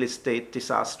this real estate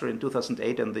disaster in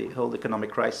 2008 and the whole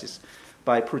economic crisis,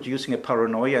 by producing a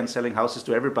paranoia and selling houses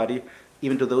to everybody,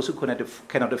 even to those who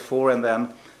cannot afford, and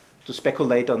then to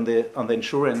speculate on the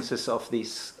insurances of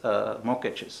these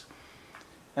mortgages.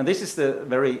 And this is the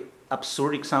very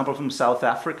absurd example from South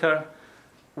Africa,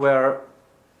 where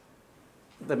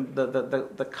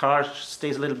the car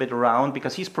stays a little bit around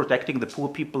because he's protecting the poor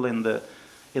people in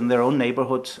their own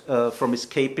neighborhood from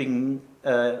escaping.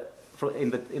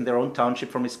 In their own township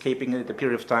from escaping at the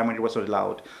period of time when it was not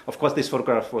allowed. Of course, this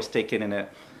photograph was taken in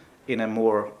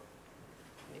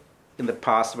the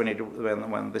past when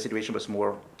the situation was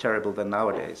more terrible than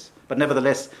nowadays. But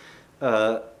nevertheless,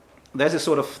 there's a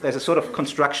sort of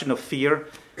construction of fear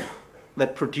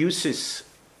that produces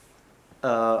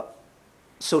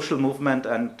social movement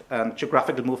and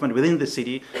geographical movement within the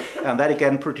city, and that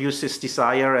again produces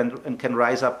desire and can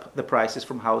rise up the prices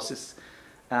from houses.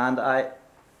 And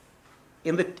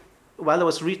while I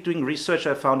was doing research,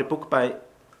 I found a book by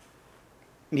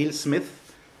Neil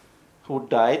Smith, who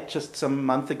died just some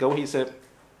month ago. He's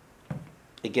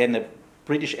again a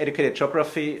British educated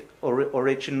geography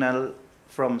original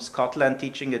from Scotland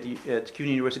teaching at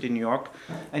CUNY University in New York.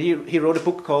 And he wrote a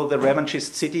book called The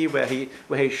Revanchist City, where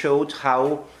he showed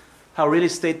how real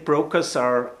estate brokers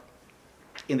are,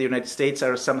 in the United States,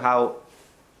 are somehow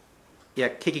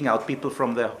kicking out people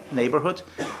from the neighborhood.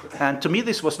 And to me,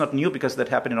 this was not new because that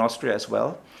happened in Austria as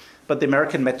well. But the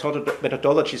American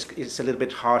methodology is a little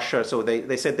bit harsher. So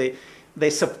they said they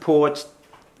support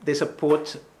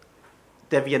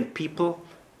deviant people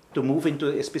to move into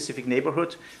a specific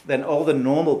neighborhood. Then all the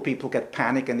normal people get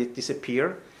panic and it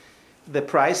disappear. The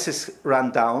prices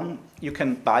run down. You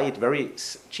can buy it very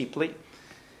cheaply.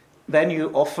 Then you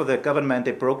offer the government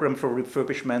a program for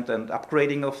refurbishment and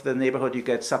upgrading of the neighborhood. You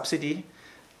get subsidy,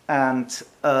 and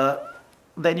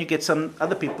then you get some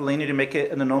other people in to make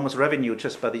an enormous revenue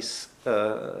just by these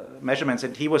measurements.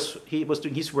 And he was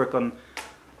doing his work on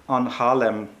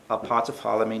Harlem, parts of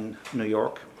Harlem in New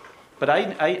York. But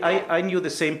I knew the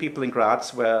same people in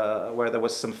Graz, where there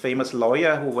was some famous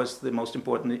lawyer who was the most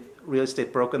important real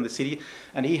estate broker in the city,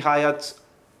 and he hired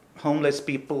homeless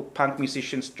people, punk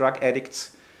musicians, drug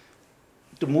addicts,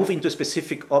 to move into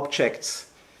specific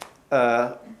objects,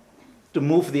 to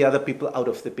move the other people out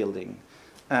of the building.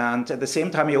 And at the same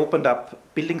time, he opened up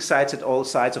building sites at all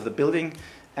sides of the building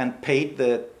and paid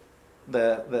the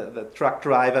truck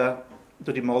driver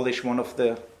to demolish one of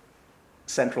the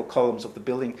central columns of the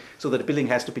building, so that the building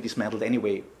has to be dismantled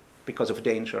anyway because of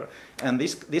danger. And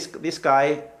this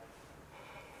guy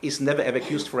is never ever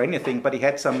accused for anything, but he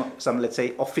had some let's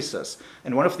say officers.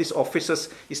 And one of these officers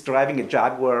is driving a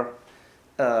Jaguar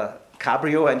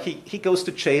cabrio, and he goes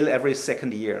to jail every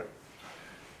second year.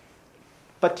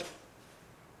 But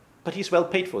he's well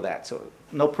paid for that, so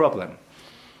no problem.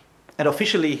 And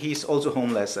officially, he's also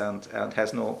homeless and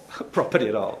has no property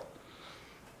at all.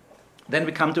 Then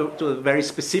we come to a very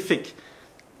specific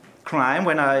crime.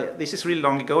 This is really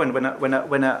long ago, and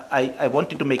when I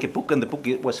wanted to make a book, and the book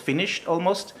was finished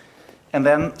almost. And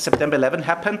then September 11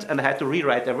 happened, and I had to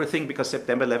rewrite everything because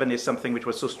September 11 is something which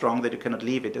was so strong that you cannot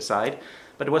leave it aside.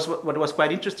 But what was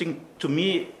quite interesting to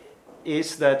me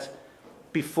is that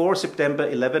before September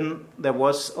 11, there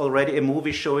was already a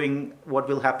movie showing what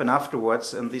will happen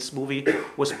afterwards. And this movie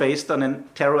was based on a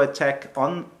terror attack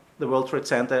on the World Trade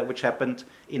Center, which happened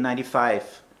in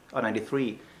 95 or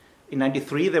 93. In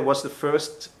 93, there was the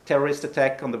first terrorist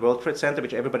attack on the World Trade Center,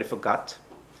 which everybody forgot,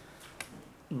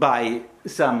 by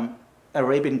some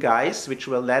Arabian guys, which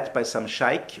were led by some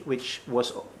sheikh, which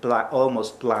was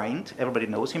almost blind. Everybody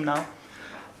knows him now.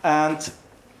 And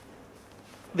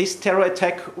this terror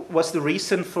attack was the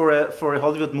reason for a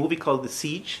Hollywood movie called The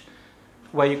Siege,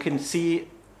 where you can see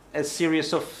a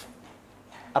series of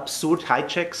absurd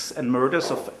hijacks and murders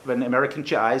of when American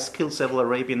GIs kill several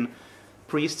Arabian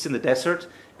priests in the desert,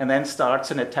 and then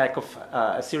starts an attack of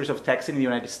a series of attacks in the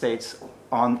United States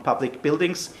on public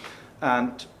buildings.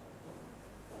 And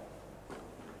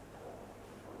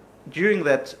during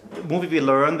that movie, we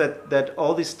learned that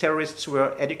all these terrorists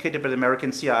were educated by the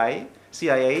American CIA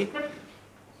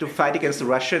to fight against the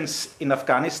Russians in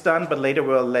Afghanistan, but later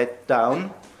were let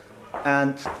down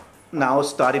and now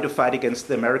started to fight against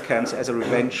the Americans as a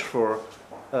revenge for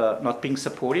not being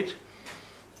supported.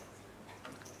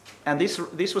 And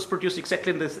this was produced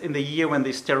exactly in the year when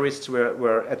these terrorists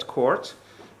were at court.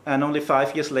 And only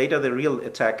 5 years later, the real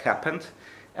attack happened.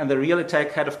 And the real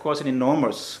attack had, of course, an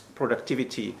enormous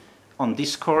productivity on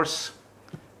discourse,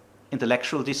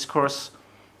 intellectual discourse,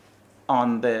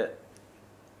 on the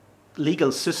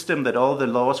legal system, that all the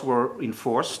laws were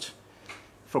enforced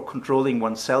for controlling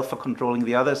oneself, for controlling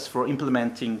the others, for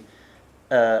implementing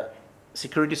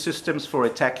security systems, for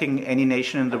attacking any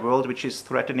nation in the world which is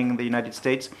threatening the United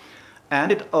States.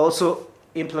 And it also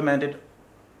implemented,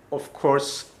 of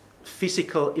course,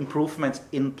 physical improvements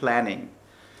in planning.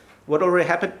 What already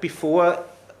happened before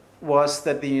was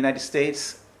that the United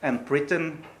States and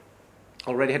Britain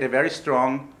already had a very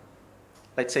strong,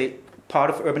 let's say, part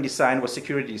of urban design was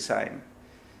security design.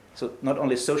 So not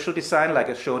only social design, like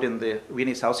I showed in the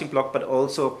Viennese housing block, but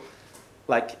also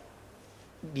like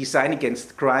design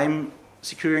against crime,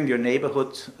 securing your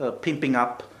neighborhood, pimping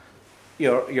up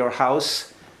your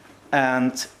house,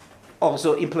 and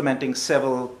also implementing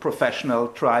several professional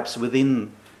tribes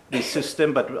within this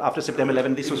system. But after September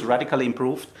 11, this was radically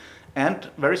improved. And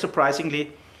very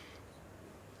surprisingly,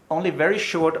 only very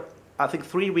short, I think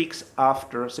 3 weeks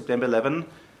after September 11,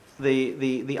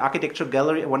 the architecture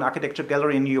gallery, one architecture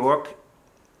gallery in New York,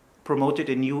 promoted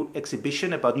a new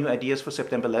exhibition about new ideas for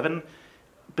September 11,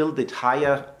 built it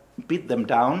higher, beat them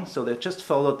down. So they just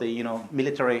followed the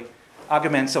military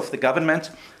arguments of the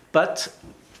government. But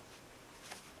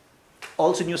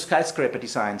also new skyscraper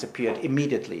designs appeared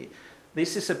immediately.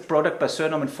 This is a product by Sir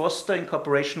Norman Foster in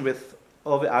cooperation with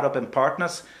all the Arab and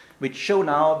partners, which show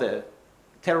now the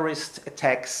terrorist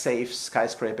attack safe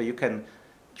skyscraper. You can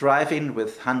drive in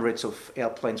with hundreds of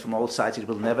airplanes from all sides. It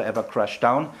will never ever crash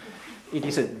down. It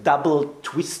is a double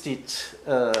twisted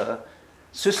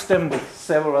system with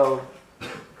several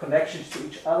connections to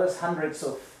each other, hundreds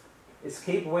of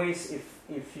escape ways.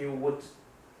 If you would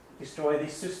destroy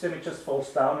this system, it just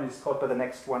falls down and is caught by the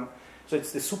next one. So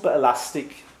it's the super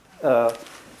elastic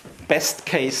best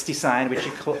case design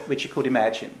which you could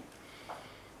imagine.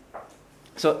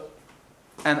 So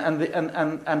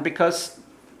and because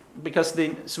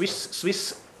the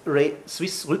Swiss Re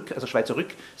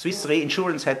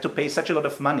Insurance had to pay such a lot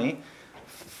of money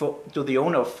to the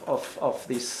owner of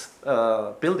these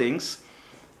buildings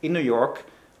in New York.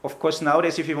 Of course,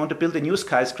 nowadays, if you want to build a new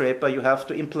skyscraper, you have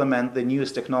to implement the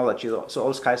newest technology. So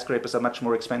all skyscrapers are much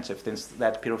more expensive since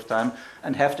that period of time,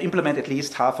 and have to implement at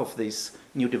least half of these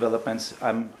new developments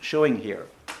I'm showing here.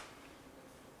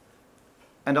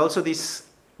 And also, this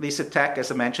attack,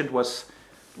 as I mentioned, was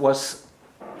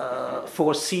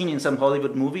foreseen in some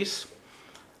Hollywood movies.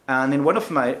 And in one of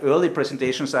my early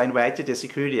presentations, I invited a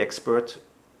security expert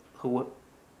who,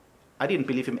 I didn't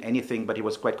believe him anything, but he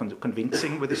was quite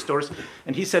convincing with his stories.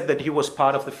 And he said that he was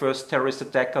part of the first terrorist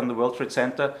attack on the World Trade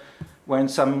Center when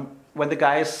the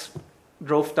guys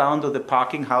drove down to the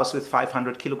parking house with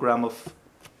 500 kilograms of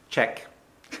Czech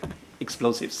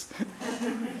explosives.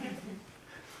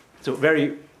 So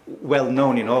very well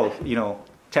known in all,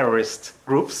 terrorist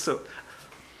groups. So,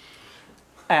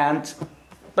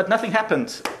 but nothing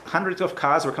happened. Hundreds of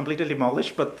cars were completely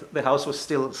demolished, but the house was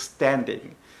still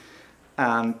standing.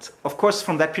 And of course,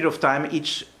 from that period of time,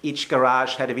 each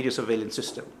garage had a video surveillance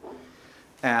system.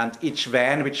 And each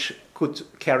van, which could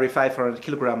carry 500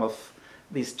 kilograms of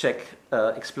these Czech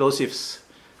explosives,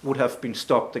 would have been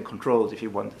stopped and controlled if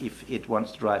it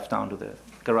wants to drive down to the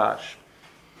garage.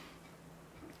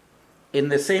 In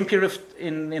the same period,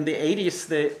 in the 80s,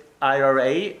 the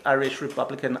IRA, Irish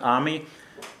Republican Army,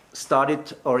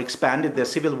 started or expanded their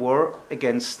civil war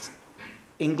against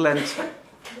England,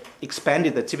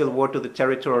 expanded the civil war to the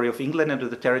territory of England and to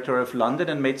the territory of London,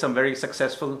 and made some very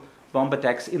successful bomb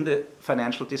attacks in the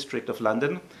financial district of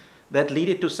London that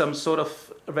led to some sort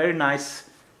of very nice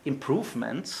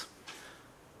improvements.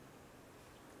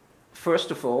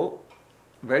 First of all,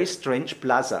 very strange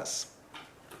plazas.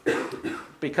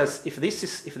 Because if this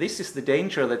is the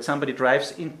danger that somebody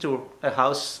drives into a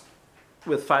house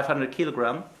with 500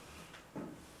 kilograms,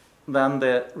 then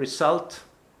the result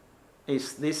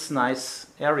is this nice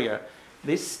area.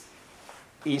 This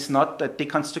is not a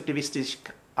deconstructivistic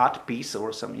art piece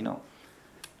or some,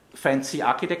 fancy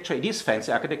architecture. It is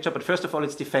fancy architecture, but first of all,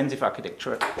 it's defensive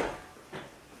architecture.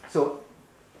 So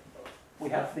we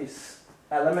have these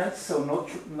elements, so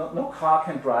no car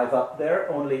can drive up there.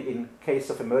 Only in case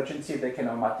of emergency, they can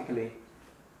automatically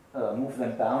move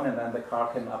them down, and then the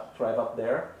car can drive up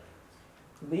there.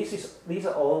 These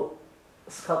are all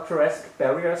sculpturesque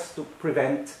barriers to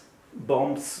prevent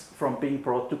bombs from being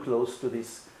brought too close to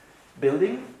this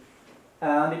building.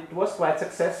 And it was quite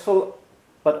successful,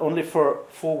 but only for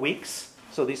 4 weeks.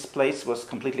 So this place was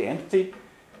completely empty.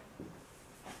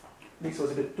 This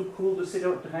was a bit too cool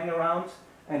to hang around.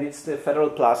 And it's the Federal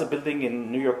Plaza building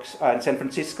in in San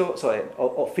Francisco, so an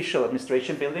official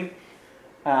administration building.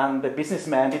 And the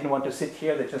businessmen didn't want to sit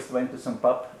here; they just went to some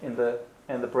pub in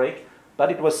the break.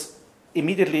 But it was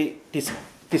immediately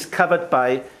discovered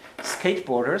by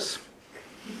skateboarders.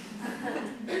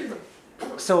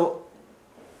 So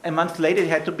a month later, it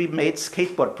had to be made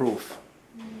skateboard-proof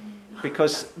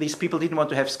because these people didn't want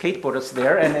to have skateboarders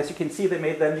there. And as you can see, they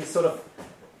made them these sort of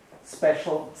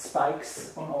special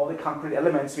spikes on all the concrete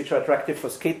elements which are attractive for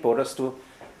skateboarders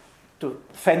to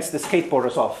fence the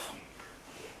skateboarders off.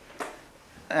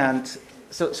 And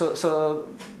so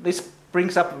this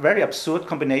brings up a very absurd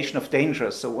combination of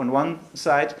dangers. So on one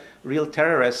side, real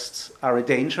terrorists are a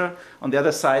danger. On the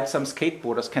other side, some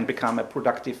skateboarders can become a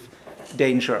productive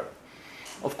danger.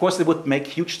 Of course, they would make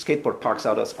huge skateboard parks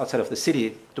outside of the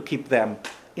city to keep them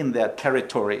in their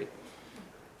territory,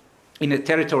 in a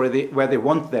territory where they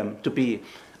want them to be.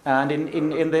 And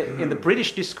in the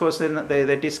British discourse,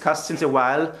 they discussed since a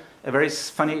while a very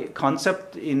funny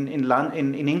concept. In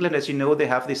England, as you know, they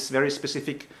have this very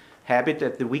specific habit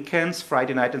at the weekends,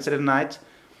 Friday night and Saturday night.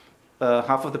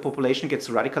 Half of the population gets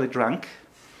radically drunk.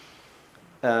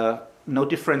 No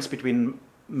difference between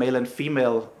male and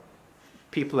female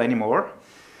people anymore.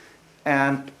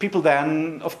 And people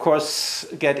then, of course,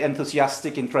 get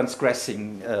enthusiastic in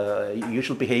transgressing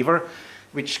usual behavior,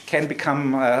 which can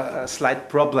become a slight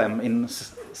problem in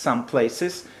some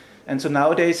places. And so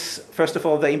nowadays, first of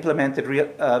all, they implemented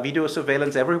video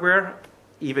surveillance everywhere,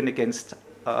 even against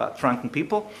drunken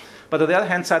people. But on the other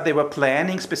hand side, they were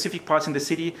planning specific parts in the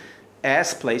city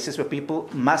as places where people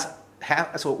must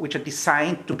have, so which are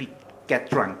designed to get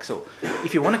drunk. So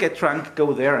if you want to get drunk,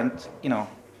 go there and, you know,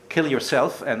 kill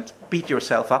yourself and beat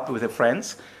yourself up with your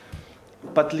friends,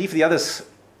 but leave the others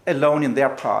alone in their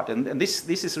part. And this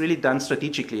is really done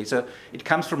strategically. So it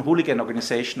comes from hooligan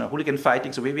organization or hooligan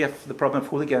fighting. So we have the problem of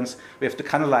hooligans. We have to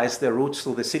canalize their routes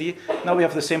through the city. Now we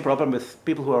have the same problem with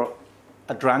people who are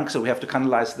drunk, so we have to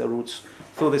canalize their routes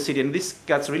through the city. And this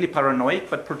gets really paranoid,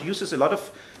 but produces a lot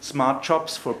of smart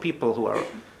jobs for people who are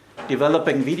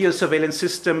developing video surveillance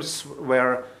systems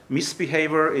where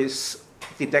misbehavior is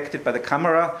detected by the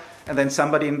camera, and then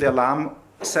somebody in the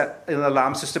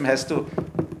alarm system has to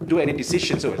do any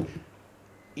decision. So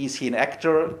is he an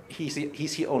actor?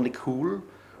 Is he only cool,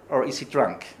 or is he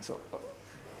drunk? So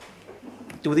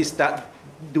do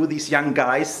these young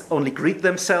guys only greet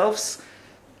themselves,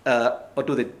 or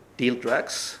do they deal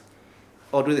drugs,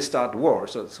 or do they start war?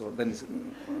 So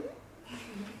then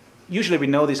usually we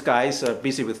know these guys are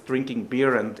busy with drinking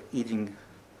beer and eating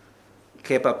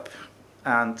kebab,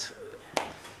 and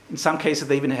in some cases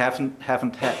they even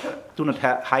do not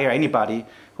hire anybody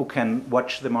who can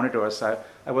watch the monitors.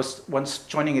 I was once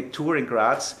joining a tour in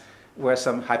Graz where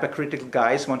some hypercritical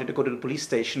guys wanted to go to the police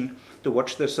station to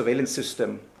watch the surveillance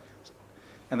system.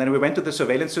 And then we went to the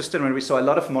surveillance system and we saw a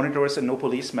lot of monitors and no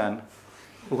policemen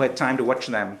who had time to watch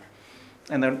them.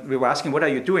 And then we were asking, what are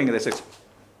you doing? And they said,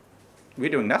 we're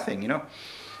doing nothing, you know.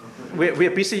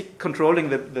 We're busy controlling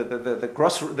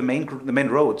the main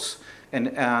roads.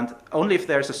 And only if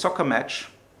there's a soccer match,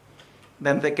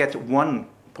 then they get one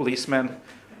policeman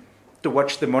to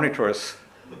watch the monitors,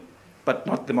 but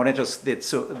not the monitors that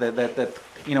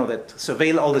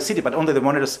surveil all the city, but only the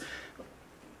monitors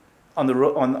on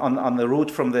the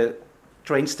route from the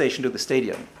train station to the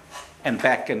stadium and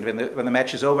back. And when the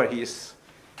match is over, he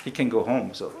can go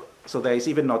home. So there are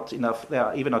even not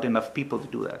enough people to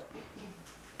do that.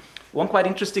 One quite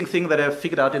interesting thing that I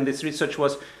figured out in this research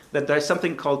was that there is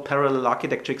something called parallel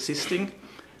architecture existing,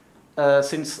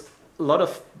 since a lot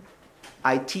of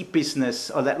IT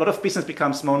business, or a lot of business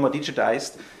becomes more and more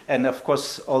digitized, and of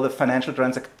course all the financial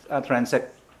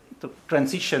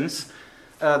transitions,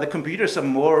 the computers are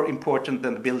more important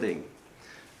than the building.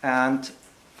 And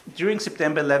during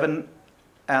September 11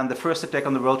 and the first attack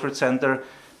on the World Trade Center,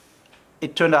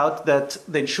 it turned out that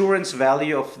the insurance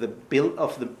value of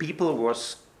the people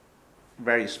was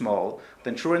very small.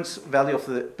 The insurance value of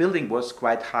the building was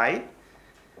quite high,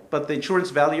 but the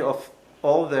insurance value of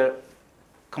all the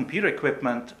computer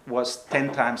equipment was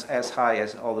 10 times as high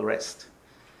as all the rest.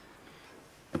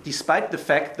 Despite the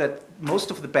fact that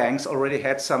most of the banks already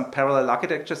had some parallel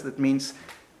architectures, that means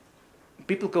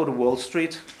people go to Wall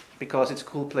Street because it's a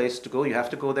cool place to go, you have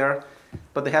to go there,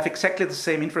 but they have exactly the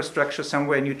same infrastructure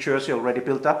somewhere in New Jersey already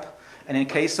built up, and in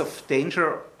case of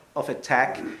danger of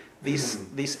attack,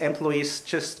 these employees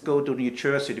just go to New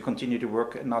Jersey to continue to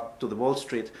work and not to the Wall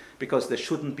Street, because there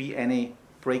shouldn't be any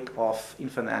break-off in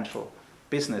financial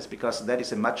business, because that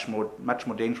is much more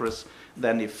dangerous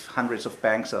than if hundreds of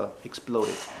banks are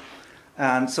exploded.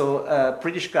 And so a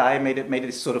British guy made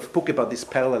this sort of book about these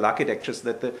parallel architectures,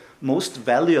 that the most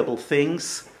valuable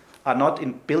things are not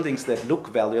in buildings that look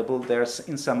valuable, there's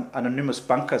in some anonymous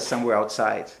bunkers somewhere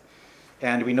outside.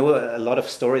 And we know a lot of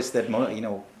stories that, you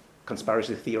know,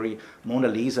 conspiracy theory, Mona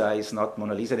Lisa is not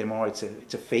Mona Lisa anymore, it's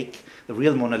a fake. The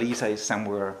real Mona Lisa is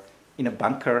somewhere in a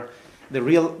bunker. The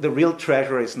real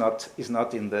treasure is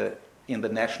not in the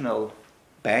national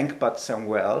bank, but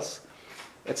somewhere else,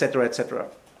 etc., etc.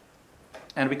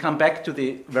 And we come back to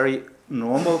the very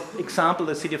normal example,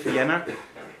 the city of Vienna.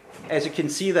 As you can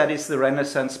see, that is the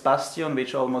Renaissance bastion,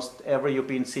 which almost every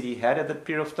European city had at that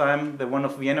period of time. The one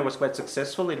of Vienna was quite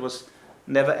successful. It was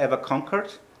never ever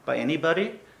conquered by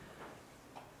anybody.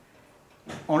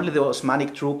 Only the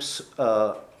Osmanic troops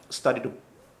started to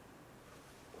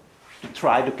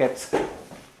try to get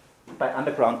by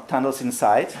underground tunnels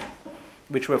inside,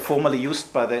 which were formerly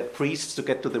used by the priests to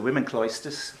get to the women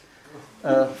cloisters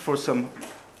for some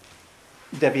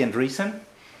deviant reason.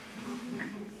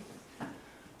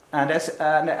 And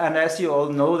as you all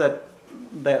know, that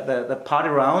the part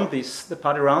around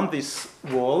this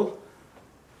wall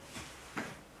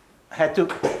had to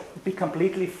be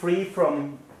completely free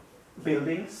from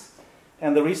buildings,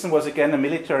 and the reason was again a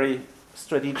military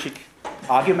strategic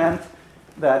argument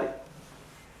that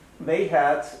they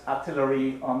had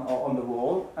artillery on the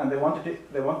wall, and they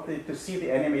wanted to see the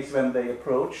enemies when they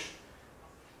approach,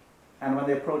 and when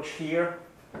they approach here,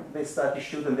 they start to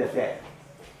shoot and they're dead.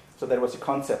 So that was the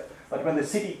concept. But when the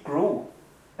city grew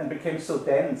and became so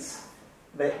dense,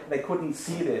 they couldn't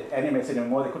see the enemies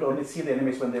anymore. They could only see the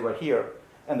enemies when they were here.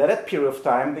 And at that period of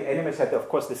time, the enemies had, of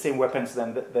course, the same weapons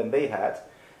than they had,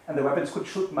 and the weapons could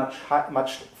shoot much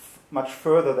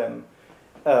further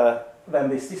than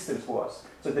this distance was.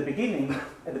 So at the beginning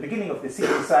of the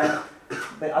city design,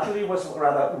 the artillery was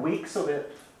rather weak, so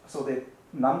the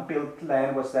non-built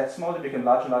land was that small. It became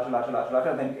larger,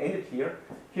 and then it ended here.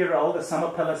 Here are all the summer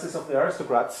palaces of the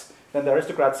aristocrats. Then the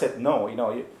aristocrats said, no,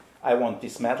 I won't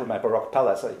dismantle my Baroque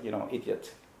palace,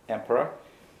 idiot emperor.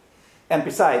 And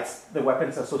besides, the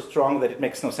weapons are so strong that it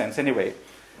makes no sense anyway.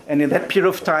 And in that period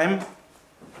of time,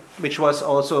 which was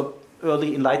also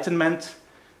early Enlightenment,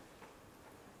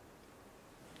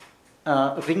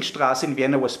 Ringstraße in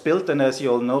Vienna was built, and as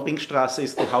you all know, Ringstraße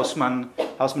is the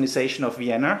Haussmannization of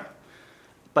Vienna.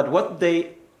 But what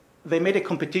they made a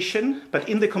competition, but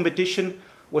in the competition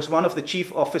was one of the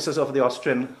chief officers of the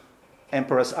Austrian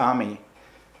emperor's army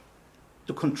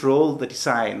to control the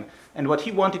design. And what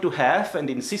he wanted to have and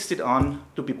insisted on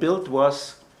to be built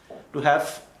was to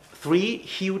have 3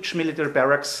 huge military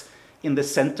barracks in the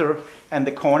center and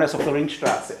the corners of the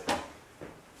Ringstraße.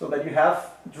 So that you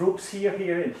have troops here,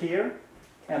 and here,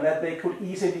 and that they could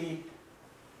easily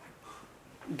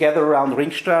gather around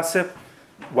Ringstraße.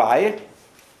 Why?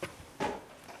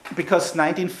 Because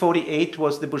 1948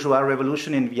 was the bourgeois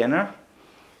revolution in Vienna,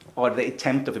 or the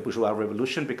attempt of a bourgeois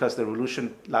revolution, because the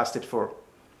revolution lasted for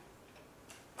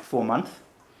 4 months.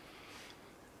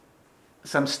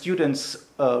 Some students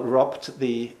robbed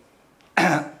the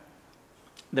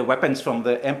weapons from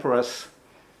the emperor's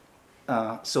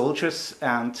soldiers,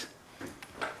 and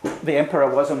the emperor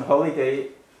was on holiday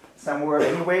somewhere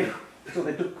anyway, so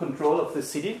they took control of the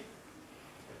city.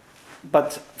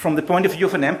 But from the point of view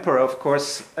of an emperor, of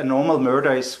course, a normal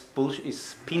murder is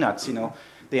peanuts.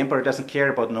 The emperor doesn't care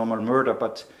about normal murder,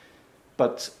 but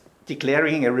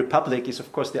declaring a republic is,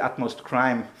 of course, the utmost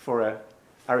crime for an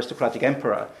aristocratic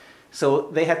emperor. So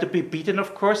they had to be beaten,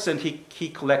 of course, and he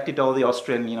collected all the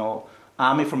Austrian,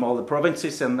 army from all the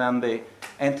provinces, and then the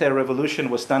anti-revolution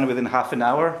was done within half an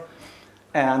hour,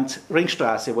 and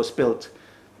Ringstraße was built.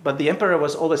 But the emperor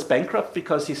was always bankrupt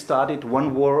because he started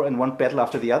one war and one battle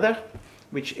after the other,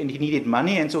 and he needed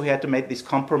money, and so he had to make this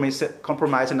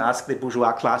compromise and ask the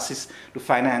bourgeois classes to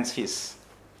finance his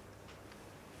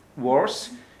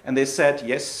wars. And they said,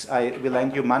 yes, I will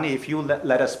lend you money if you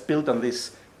let us build on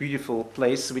this beautiful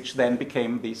place, which then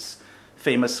became this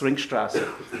famous Ringstraße.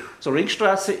 So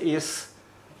Ringstraße is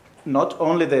not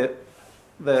only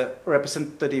the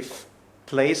representative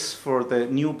place for the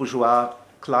new bourgeois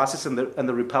classes and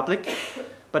the republic,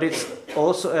 but it's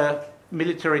also a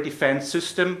military defense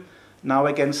system now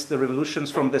against the revolutions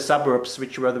from the suburbs,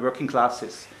 which were the working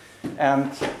classes.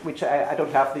 And which I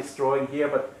don't have this drawing here,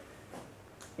 but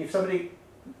if somebody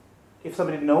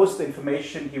knows the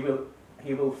information,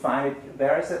 he will find it.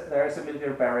 There is a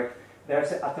military barrack,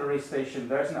 there's an artillery station,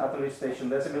 there's an artillery station,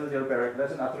 there's a military barrack,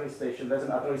 there's an artillery station, there's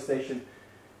an artillery station.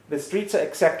 The streets are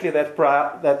exactly that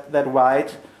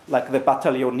wide, like the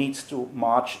battalion needs to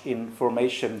march in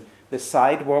formation. The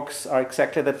sidewalks are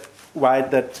exactly that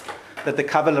wide that the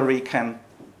cavalry can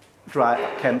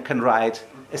ride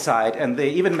aside. And they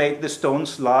even made the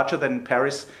stones larger than in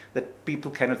Paris, that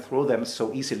people cannot throw them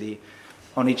so easily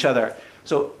on each other.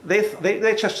 So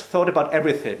they just thought about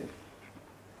everything.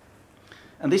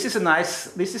 And this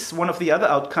is one of the other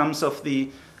outcomes of the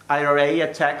IRA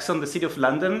attacks on the city of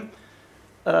London.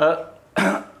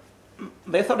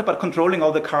 They thought about controlling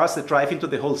all the cars that drive into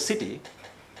the whole city,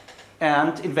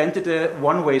 and invented a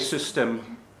one-way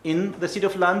system in the city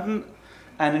of London,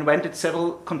 and invented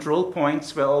several control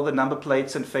points where all the number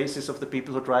plates and faces of the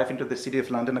people who drive into the city of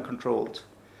London are controlled.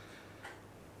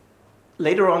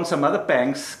 Later on, some other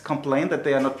banks complained that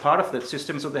they are not part of that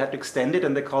system, so they had to extend it,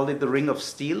 and they called it the Ring of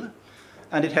Steel.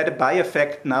 And it had a buy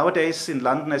effect. Nowadays in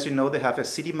London, as you know, they have a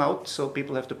city moat, so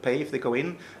people have to pay if they go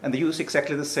in. And they use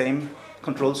exactly the same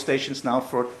control stations now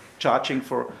for charging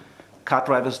for car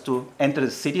drivers to enter the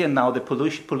city. And now the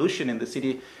pollution in the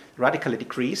city radically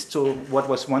decreased. So what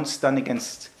was once done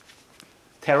against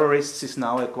terrorists is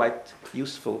now a quite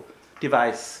useful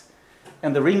device.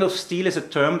 And the Ring of Steel is a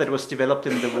term that was developed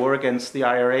in the war against the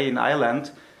IRA in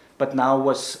Ireland, but now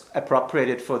was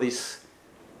appropriated for this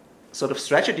sort of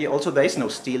strategy. Also, there is no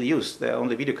steel used. There are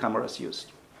only video cameras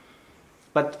used.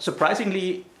 But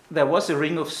surprisingly, there was a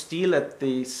Ring of Steel at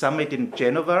the summit in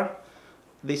Genova.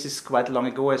 This is quite long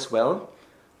ago as well.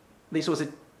 This was,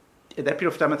 at that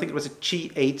period of time, I think it was a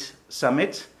G8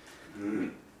 summit.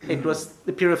 It was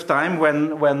the period of time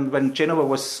when Genova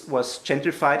was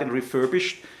gentrified and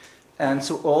refurbished. And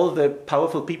so all the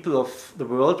powerful people of the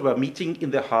world were meeting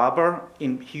in the harbor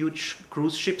in huge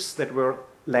cruise ships that were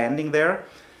landing there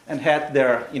and had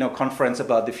their conference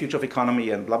about the future of economy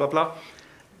and blah, blah, blah.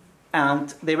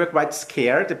 And they were quite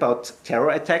scared about terror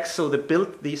attacks, so they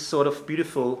built this sort of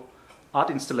beautiful art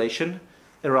installation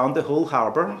around the whole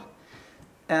harbor.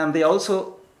 And they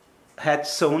also had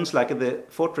zones like in the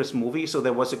Fortress movie, so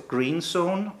there was a green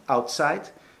zone outside,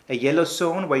 a yellow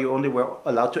zone where you only were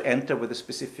allowed to enter with a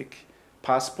specific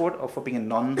passport or for being a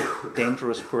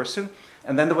non-dangerous person.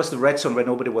 And then there was the red zone where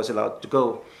nobody was allowed to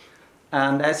go.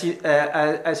 And as you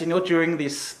know, during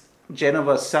this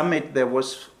Geneva summit, there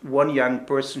was one young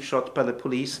person shot by the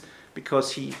police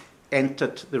because he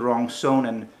entered the wrong zone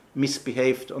and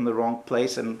misbehaved on the wrong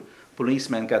place, and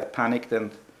policemen got panicked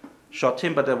and shot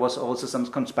him. But there was also some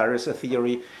conspiracy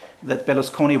theory that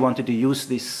Berlusconi wanted to use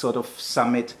this sort of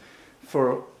summit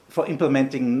for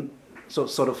implementing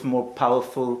sort of more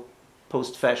powerful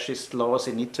post-fascist laws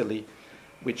in Italy,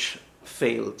 which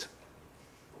failed.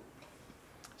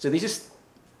 So this is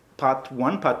part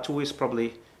one. Part two is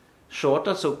probably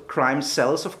shorter. So crime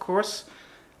sells, of course.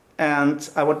 And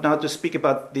I want now to speak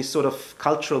about this sort of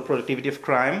cultural productivity of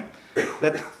crime.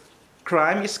 That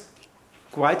crime is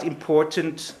quite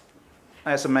important,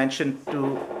 as I mentioned,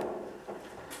 to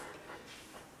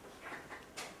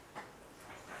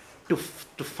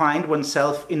find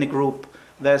oneself in a group.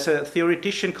 There's a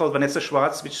theoretician called Vanessa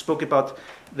Schwartz which spoke about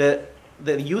the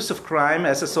use of crime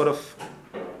as a sort of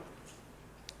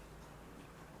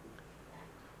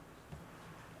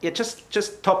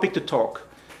just topic to talk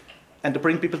and to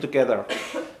bring people together,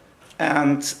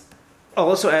 and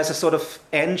also as a sort of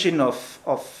engine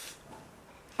of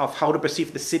how to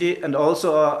perceive the city, and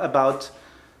also about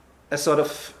a sort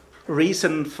of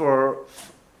reason for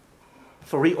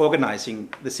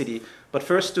reorganizing the city. But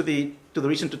first to the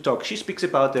reason to talk. She speaks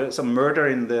about some murder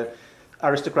in the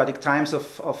aristocratic times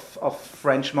of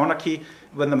French monarchy,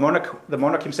 when the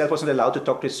monarch himself wasn't allowed to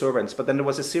talk to his servants. But then there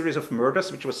was a series of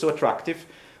murders which was so attractive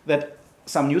that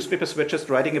some newspapers were just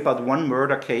writing about one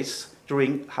murder case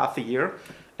during half a year,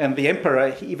 and the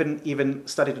emperor even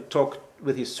started to talk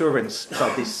with his servants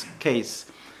about this case.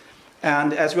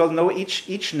 And as we all know,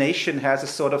 each nation has a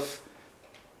sort of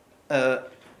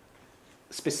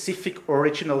specific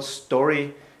original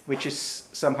story which is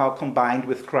somehow combined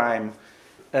with crime.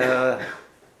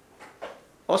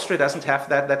 Austria doesn't have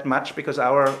that much, because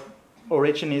our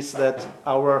origin is that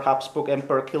our Habsburg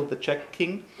emperor killed the Czech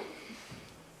king,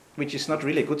 which is not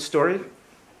really a good story.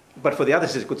 But for the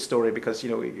others, it's a good story, because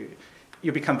you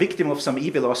become victim of some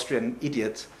evil Austrian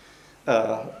idiot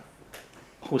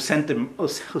who sent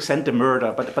the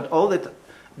murder. But all that,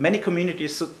 many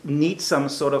communities need some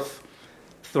sort of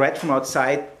threat from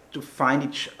outside to find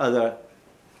each other,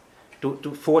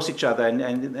 to force each other.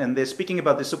 And they're speaking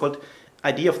about this so-called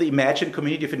idea of the imagined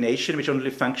community of a nation, which only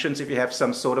functions if you have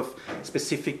some sort of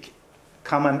specific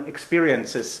common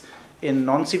experiences. In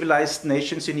non-civilized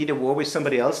nations, you need a war with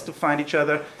somebody else to find each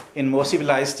other. In more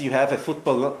civilized, you have a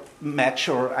football match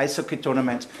or ice hockey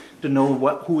tournament to know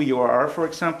who you are, for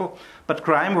example. But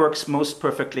crime works most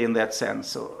perfectly in that sense.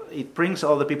 So it brings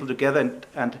all the people together,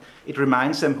 and it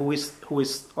reminds them who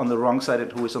is on the wrong side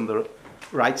and who is on the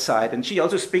right side. And she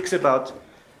also speaks about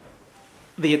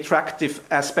the attractive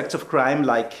aspects of crime,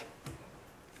 like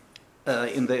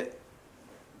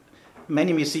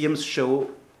many museums showed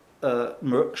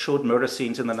murder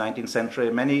scenes in the 19th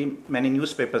century. Many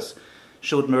newspapers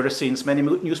showed murder scenes. Many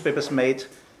newspapers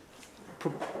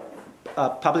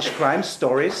published crime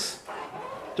stories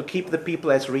to keep the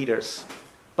people as readers.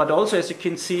 But also, as you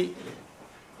can see,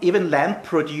 even lamp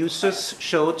producers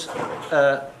showed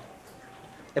a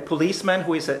policeman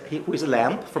who is a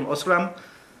lamp from Osram,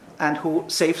 and who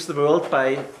saves the world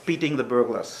by beating the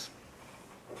burglars.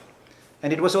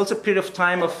 And it was also a period of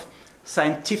time of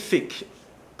scientific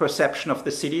perception of the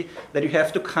city, that you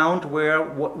have to count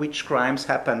which crimes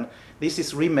happen. This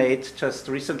is remade just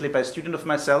recently by a student of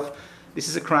myself. This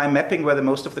is a crime mapping where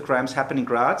most of the crimes happen in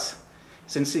Graz.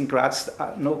 Since in Graz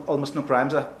almost no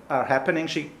crimes are happening,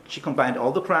 she combined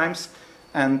all the crimes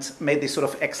and made this sort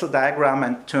of Excel diagram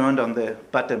and turned on the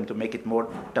bottom to make it more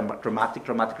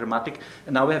dramatic.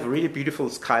 And now we have a really beautiful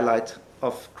skylight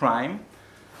of crime.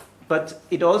 But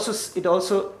it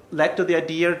also led to the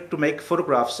idea to make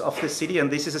photographs of the city,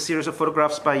 and this is a series of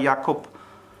photographs by Jakob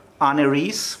Arne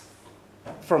Ries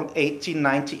from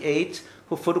 1898,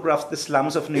 who photographed the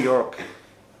slums of New York.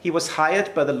 He was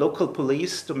hired by the local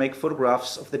police to make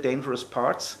photographs of the dangerous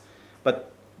parts,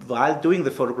 but while doing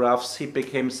the photographs, he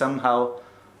became somehow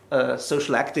a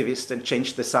social activist and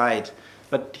changed the side.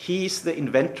 But he's the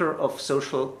inventor of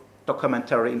social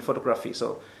documentary in photography.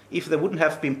 So if there wouldn't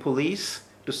have been police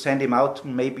to send him out,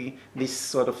 maybe this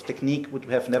sort of technique would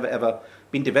have never ever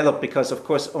been developed, because of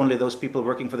course only those people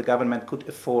working for the government could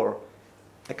afford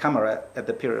a camera at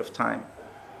the period of time.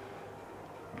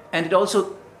 And it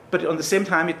also, but on the same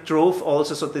time, it drove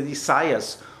also sort of the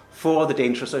desires for the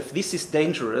danger. So if this is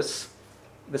dangerous,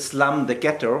 the slum, the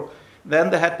ghetto, then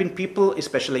there had been people,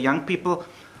 especially young people,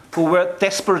 who were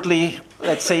desperately,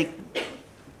 let's say,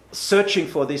 searching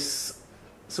for these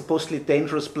supposedly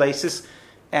dangerous places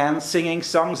and singing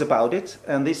songs about it.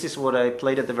 And this is what I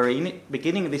played at the very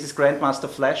beginning. This is Grandmaster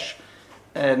Flash,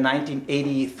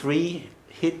 1983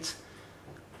 hit,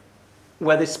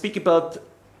 where they speak about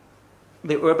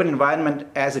the urban environment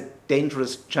as a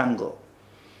dangerous jungle.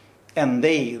 And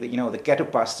they, you know, the ghetto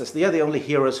busters, they are the only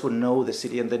heroes who know the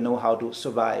city and they know how to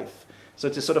survive. So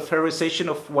it's a sort of heroization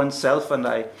of oneself, and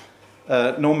I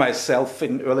know myself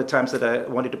in early times that I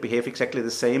wanted to behave exactly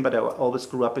the same, but I always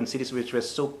grew up in cities which were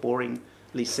so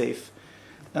boringly safe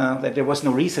that there was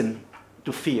no reason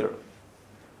to fear.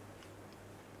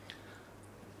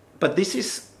 But this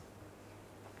is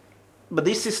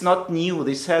not new.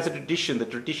 This has a tradition. The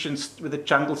tradition with the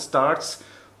jungle starts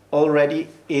already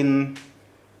in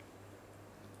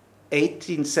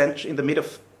 18th century, in the mid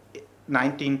of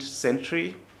 19th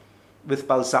century, with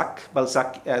Balzac.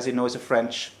 Balzac, as you know, is a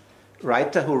French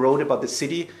writer who wrote about the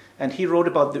city, and he wrote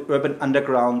about the urban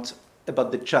underground,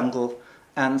 about the jungle,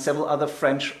 and several other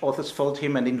French authors followed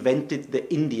him and invented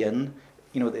the Indian,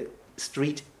 you know, the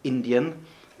street Indian.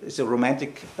 It's a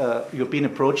romantic European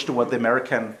approach to what the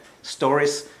American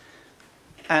stories.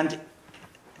 And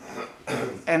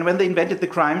when they invented the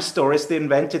crime stories, they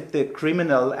invented the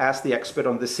criminal as the expert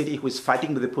on the city, who is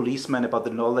fighting with the policeman about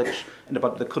the knowledge and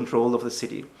about the control of the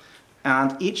city.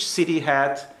 And each city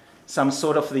had some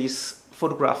sort of these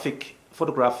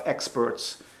photograph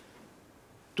experts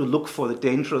to look for the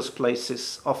dangerous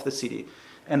places of the city.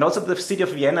 And also the city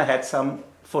of Vienna had some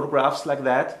photographs like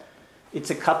that. It's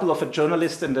a couple of a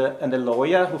journalist and a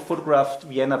lawyer who photographed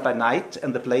Vienna by night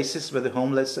and the places where the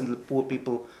homeless and the poor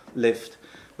people lived.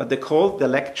 But they called the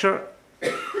lecture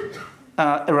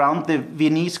around the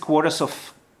Viennese quarters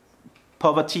of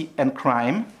poverty and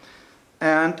crime.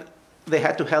 And they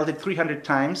had to hold it 300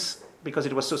 times because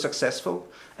it was so successful.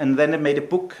 And then they made a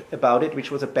book about it, which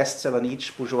was a bestseller, and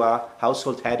each bourgeois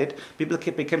household had it. People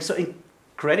became so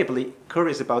incredibly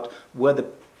curious about where the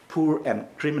poor and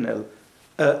criminal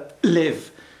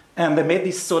live. And they made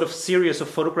this sort of series of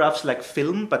photographs like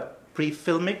film, but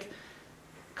pre-filmic.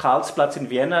 Karlsplatz in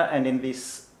Vienna, and in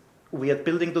this weird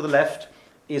building to the left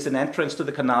is an entrance to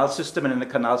the canal system, and in the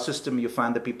canal system you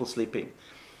find the people sleeping.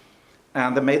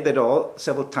 And they made that all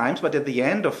several times, but at the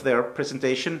end of their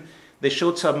presentation they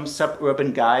showed some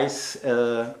suburban guys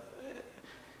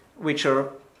which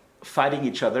are fighting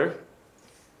each other.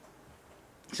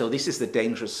 So this is the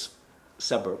dangerous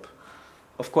suburb.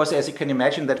 Of course, as you can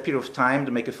imagine, that period of time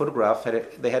to make a photograph,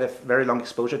 they had a very long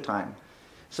exposure time.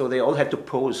 So they all had to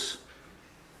pose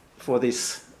for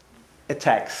these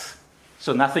attacks.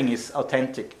 So nothing is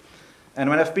authentic. And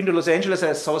when I've been to Los Angeles,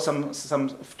 I saw some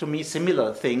to me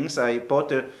similar things. I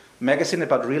bought a magazine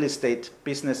about real estate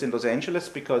business in Los Angeles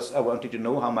because I wanted to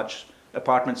know how much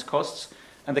apartments costs.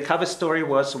 And the cover story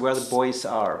was where the boys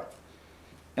are.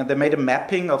 And they made a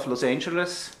mapping of Los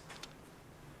Angeles.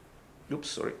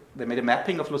 They made a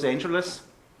mapping of Los Angeles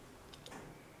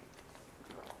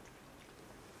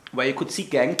where you could see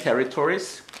gang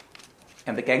territories.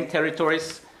 And the gang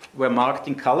territories were marked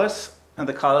in colors, and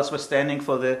the colors were standing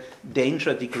for the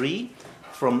danger degree,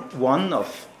 from 1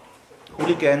 of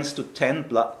hooligans to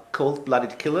 10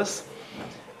 cold-blooded killers.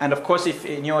 And of course, if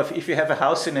you have a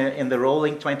house in the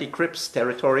rolling 20 Crips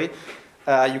territory,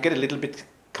 you get a little bit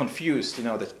confused. You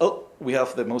know that, oh, we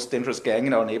have the most dangerous gang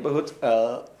in our neighborhood.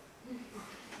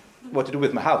 What to do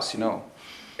with my house? You know.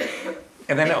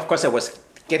 And then of course I was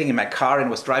getting in my car and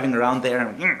was driving around there,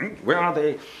 and where are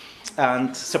they?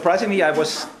 And surprisingly, I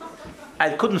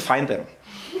couldn't find them.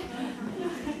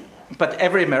 But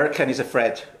every American is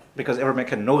afraid because every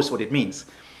American knows what it means.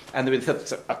 And we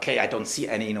thought, okay, I don't see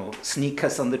any,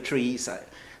 sneakers on the trees.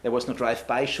 There was no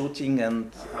drive-by shooting.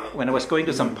 And when I was going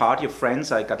to some party of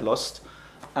friends, I got lost.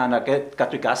 And I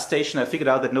got to a gas station. I figured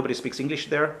out that nobody speaks English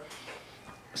there.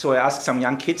 So I asked some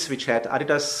young kids which had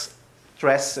Adidas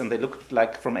dress, and they looked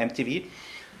like from MTV.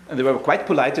 And they were quite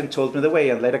polite and told me the way,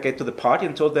 and later get to the party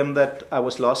and told them that I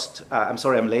was lost. I'm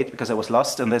sorry, I'm late because I was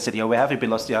lost. And they said, where have you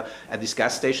been lost? Yeah, at this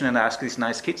gas station. And I asked these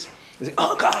nice kids. They said,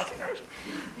 oh God.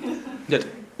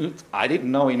 I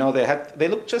didn't know, they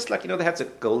looked just like, they had the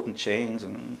golden chains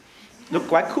and looked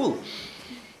quite cool.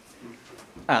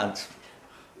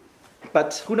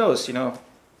 But who knows,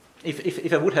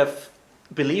 if I would have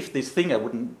believed this thing, I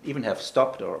wouldn't even have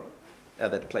stopped or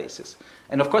other places.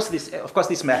 And of course, these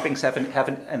mappings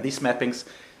these mappings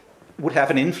would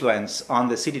have an influence on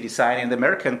the city design. In the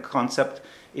American concept,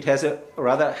 it has a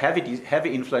rather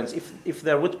heavy influence. If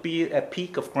there would be a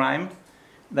peak of crime,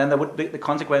 then the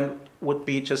consequence would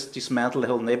be just dismantle the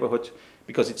whole neighborhood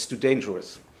because it's too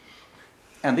dangerous.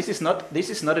 And this is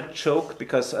not a joke,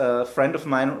 because a friend of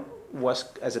mine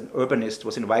as an urbanist,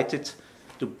 was invited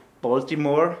to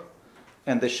Baltimore,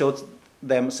 and they showed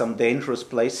them some dangerous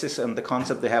places and the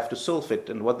concept they have to solve it.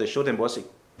 And what they showed them was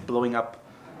blowing up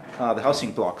the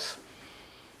housing blocks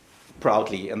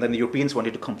proudly. And then the Europeans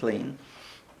wanted to complain.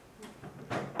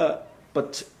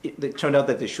 But it turned out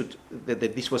that that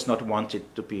this was not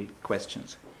wanted to be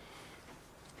questioned.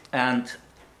 And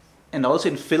also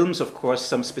in films, of course,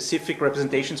 some specific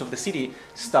representations of the city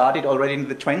started already in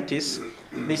the 20s.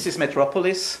 This is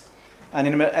Metropolis. And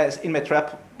in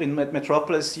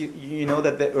Metropolis, you know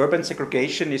that the urban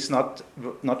segregation is not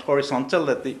horizontal,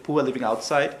 that the poor are living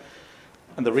outside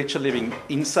and the rich are living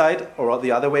inside, or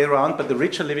the other way around, but the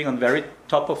rich are living on very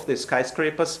top of the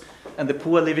skyscrapers and the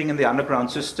poor are living in the underground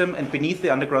system, and beneath the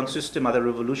underground system are the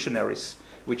revolutionaries,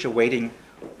 which are waiting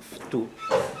to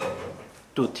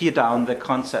tear down the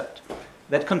concept.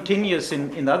 That continues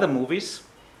in other movies.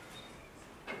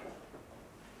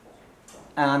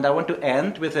 And I want to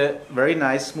end with a very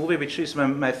nice movie, which is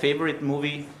my favorite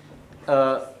movie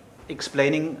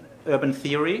explaining urban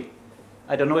theory.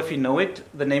 I don't know if you know it.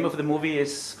 The name of the movie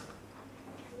is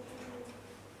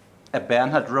a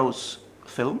Bernhard Rose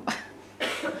film.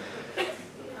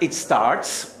 It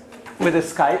starts with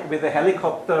a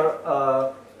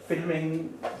helicopter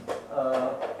filming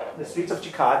the streets of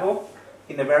Chicago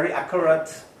in a very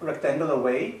accurate rectangular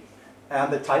way,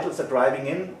 and the titles are driving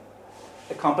in,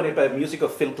 accompanied by music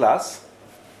of Phil Glass.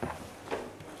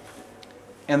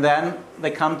 And then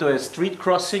they come to a street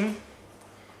crossing,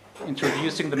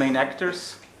 introducing the main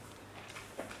actors.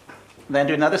 Then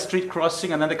to another street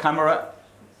crossing, and then the camera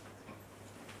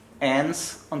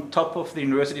ends on top of the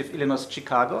University of Illinois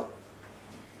Chicago,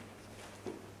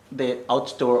 the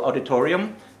outdoor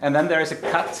auditorium. And then there is a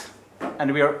cut,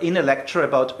 and we are in a lecture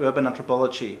about urban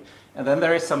anthropology. And then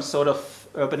there is some sort of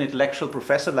urban intellectual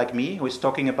professor like me who is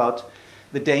talking about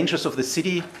the dangers of the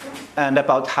city and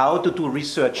about how to do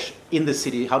research in the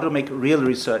city, how to make real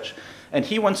research. And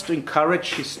he wants to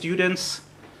encourage his students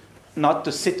not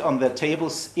to sit on their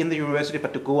tables in the university,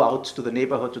 but to go out to the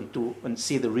neighborhood and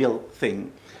see the real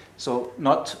thing. So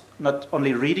not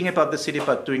only reading about the city,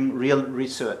 but doing real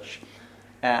research.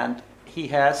 And he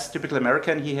has, typical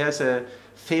American, he has a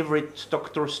favorite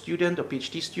doctoral student or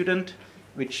PhD student,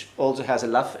 which also has a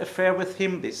love affair with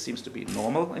him. This seems to be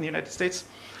normal in the United States.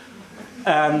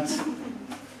 And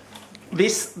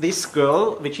this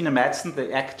girl, Regina Madsen,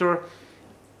 the actor,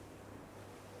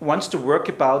 wants to work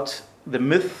about the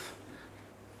myth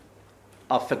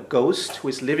of a ghost who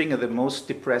is living in the most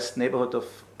depressed neighborhood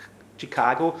of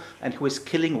Chicago and who is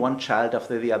killing one child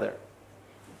after the other.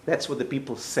 That's what the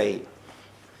people say.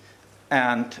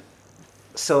 And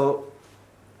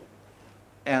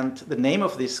the name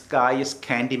of this guy is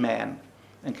Candyman.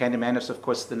 And Candyman is, of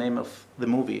course, the name of the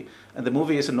movie. And the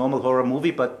movie is a normal horror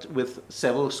movie, but with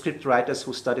several script writers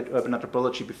who studied urban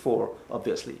anthropology before,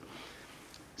 obviously.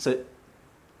 So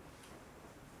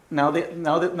now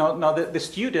the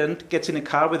student gets in a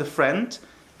car with a friend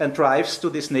and drives to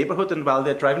this neighborhood. And while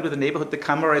they're driving to the neighborhood, the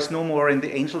camera is no more in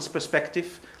the angel's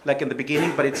perspective, like in the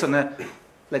beginning, but it's on a,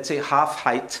 let's say, half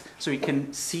height. So you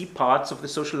can see parts of the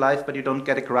social life, but you don't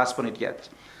get a grasp on it yet.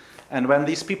 And when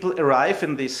these people arrive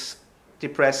in this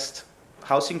depressed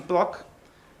housing block,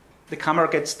 the camera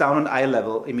gets down on eye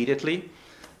level immediately,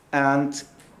 and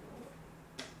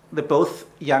the both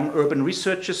young urban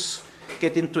researchers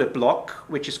get into a block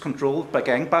which is controlled by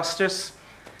gangbusters.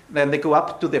 Then they go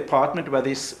up to the apartment where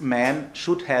this man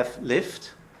should have lived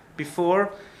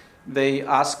before. They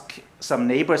ask some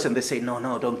neighbors and they say,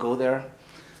 no, don't go there.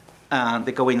 And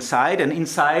they go inside, and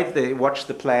inside they watch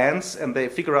the plans, and they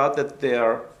figure out that there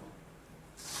are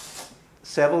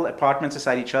several apartments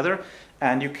beside each other,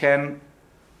 and you can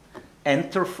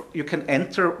enter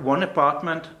one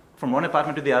apartment from one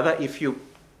apartment to the other. If you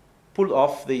pull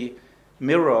off the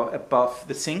mirror above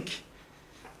the sink,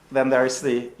 then there's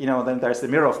the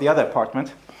mirror of the other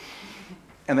apartment,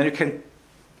 and then you can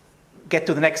get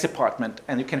to the next apartment,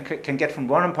 and you can get from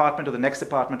one apartment to the next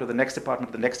apartment to the next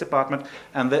apartment to the next apartment,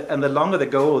 and the longer they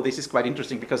go, this is quite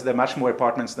interesting because there are much more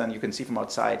apartments than you can see from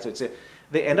outside. So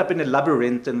they end up in a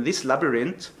labyrinth, and this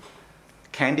labyrinth,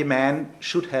 Candyman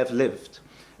should have lived.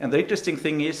 And the interesting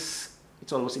thing is,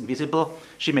 it's almost invisible.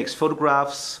 She makes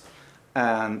photographs,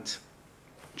 and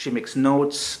she makes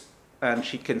notes, and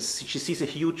she sees a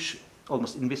huge,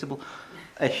 almost invisible,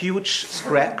 a huge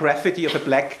graffiti of a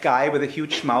black guy with a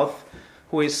huge mouth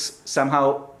who is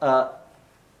somehow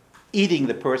eating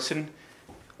the person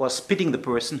or spitting the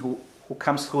person who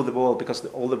comes through the wall, because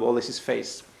all the wall is his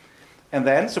face. And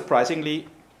then, surprisingly,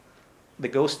 the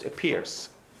ghost appears.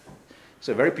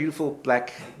 So a very beautiful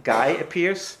black guy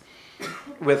appears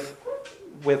with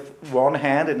one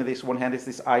hand, and in this one hand is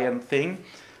this iron thing,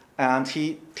 and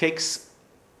he takes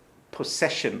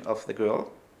possession of the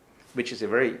girl, which is a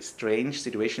very strange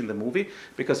situation in the movie,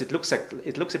 because it looks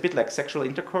a bit like sexual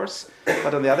intercourse,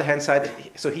 but on the other hand side,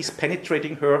 so he's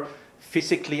penetrating her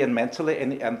physically and mentally,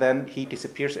 and then he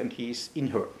disappears and he's in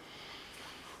her.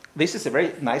 This is a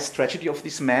very nice tragedy of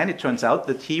this man. It turns out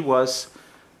that he was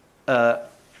a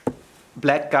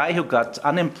black guy who got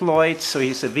unemployed, so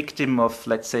he's a victim of,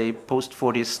 let's say,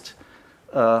 post-Fordist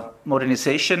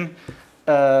modernization,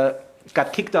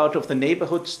 got kicked out of the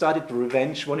neighborhood, started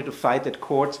revenge, wanted to fight at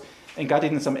court, and got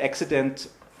in some accident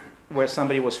where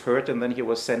somebody was hurt, and then he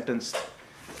was sentenced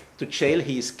to jail.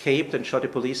 He escaped and shot a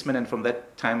policeman, and from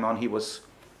that time on he was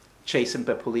chastened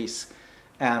by police.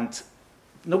 And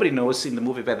nobody knows in the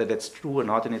movie whether that's true or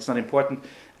not, and it's not important.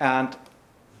 And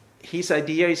his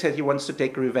idea is that he wants to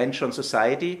take revenge on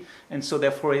society, and so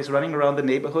therefore he's running around the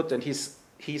neighborhood, and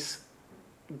he's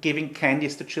giving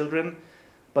candies to children,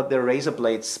 but there are razor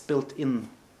blades built in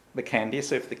the candy,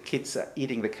 so if the kids are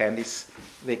eating the candies,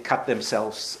 they cut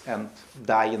themselves and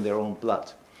die in their own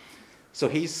blood. So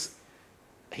he's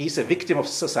a victim of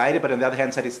society, but on the other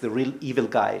hand side, it's the real evil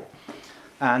guy.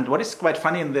 And what is quite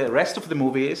funny in the rest of the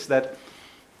movie is that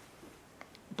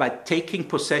by taking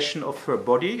possession of her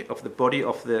body, of the body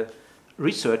of the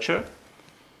researcher,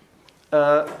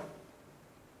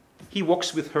 he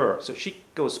walks with her. So she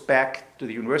goes back to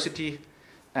the university,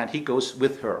 and he goes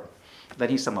with her. Then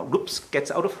he somehow, whoops,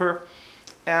 gets out of her.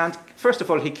 And first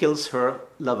of all, he kills her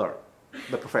lover,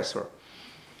 the professor.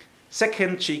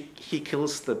 Second, he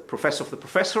kills the professor of the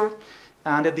professor.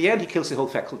 And at the end, he kills the whole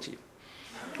faculty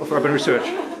of urban research.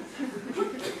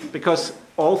 Because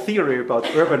all theory about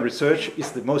urban research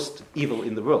is the most evil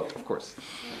in the world, of course.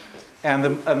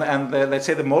 And let's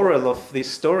say the moral of this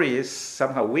story is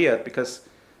somehow weird, because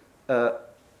the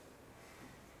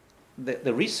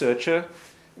researcher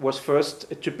was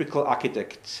first a typical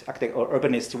architect or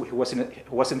urbanist who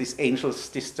was in this angel's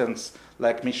distance,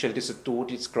 like MICHAEL ZINGANEL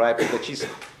described, that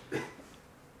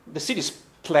the city is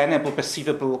plannable,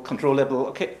 perceivable, controllable.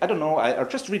 Okay, I don't know, I'll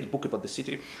just read a book about the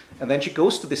city. And then she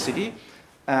goes to the city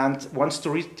and wants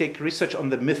to take research on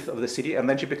the myth of the city, and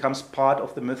then she becomes part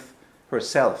of the myth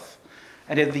herself.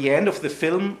 And at the end of the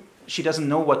film, she doesn't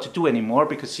know what to do anymore,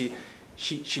 because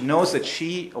she knows that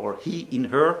she or he in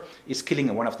her is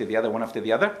killing one after the other, one after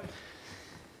the other.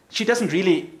 She doesn't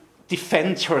really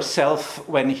defend herself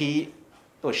when he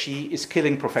or she is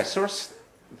killing professors.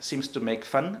 It seems to make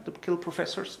fun to kill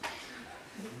professors.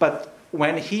 But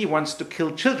when he wants to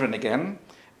kill children again,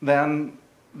 then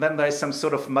there is some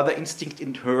sort of mother instinct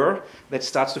in her that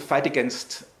starts to fight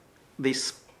against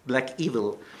this black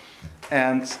evil.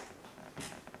 And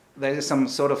there is some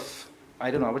sort of,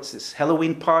 I don't know, what's this,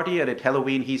 Halloween party, and at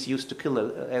Halloween he's used to kill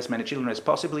as many children as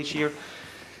possible each year.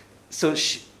 So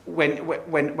when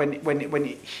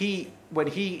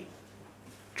he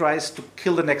tries to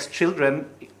kill the next children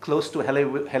close to a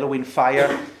Halloween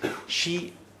fire,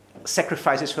 she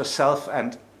sacrifices herself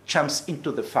and jumps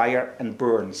into the fire and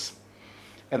burns.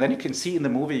 And then you can see in the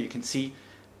movie, you can see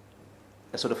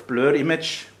a sort of blurred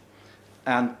image,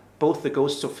 and both the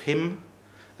ghosts of him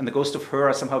and the ghost of her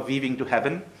are somehow weaving to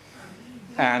heaven.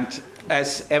 And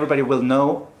as everybody will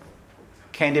know,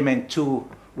 Candyman 2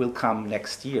 will come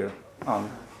next year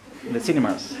in the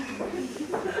cinemas.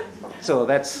 So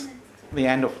that's the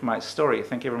end of my story.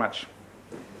 Thank you very much.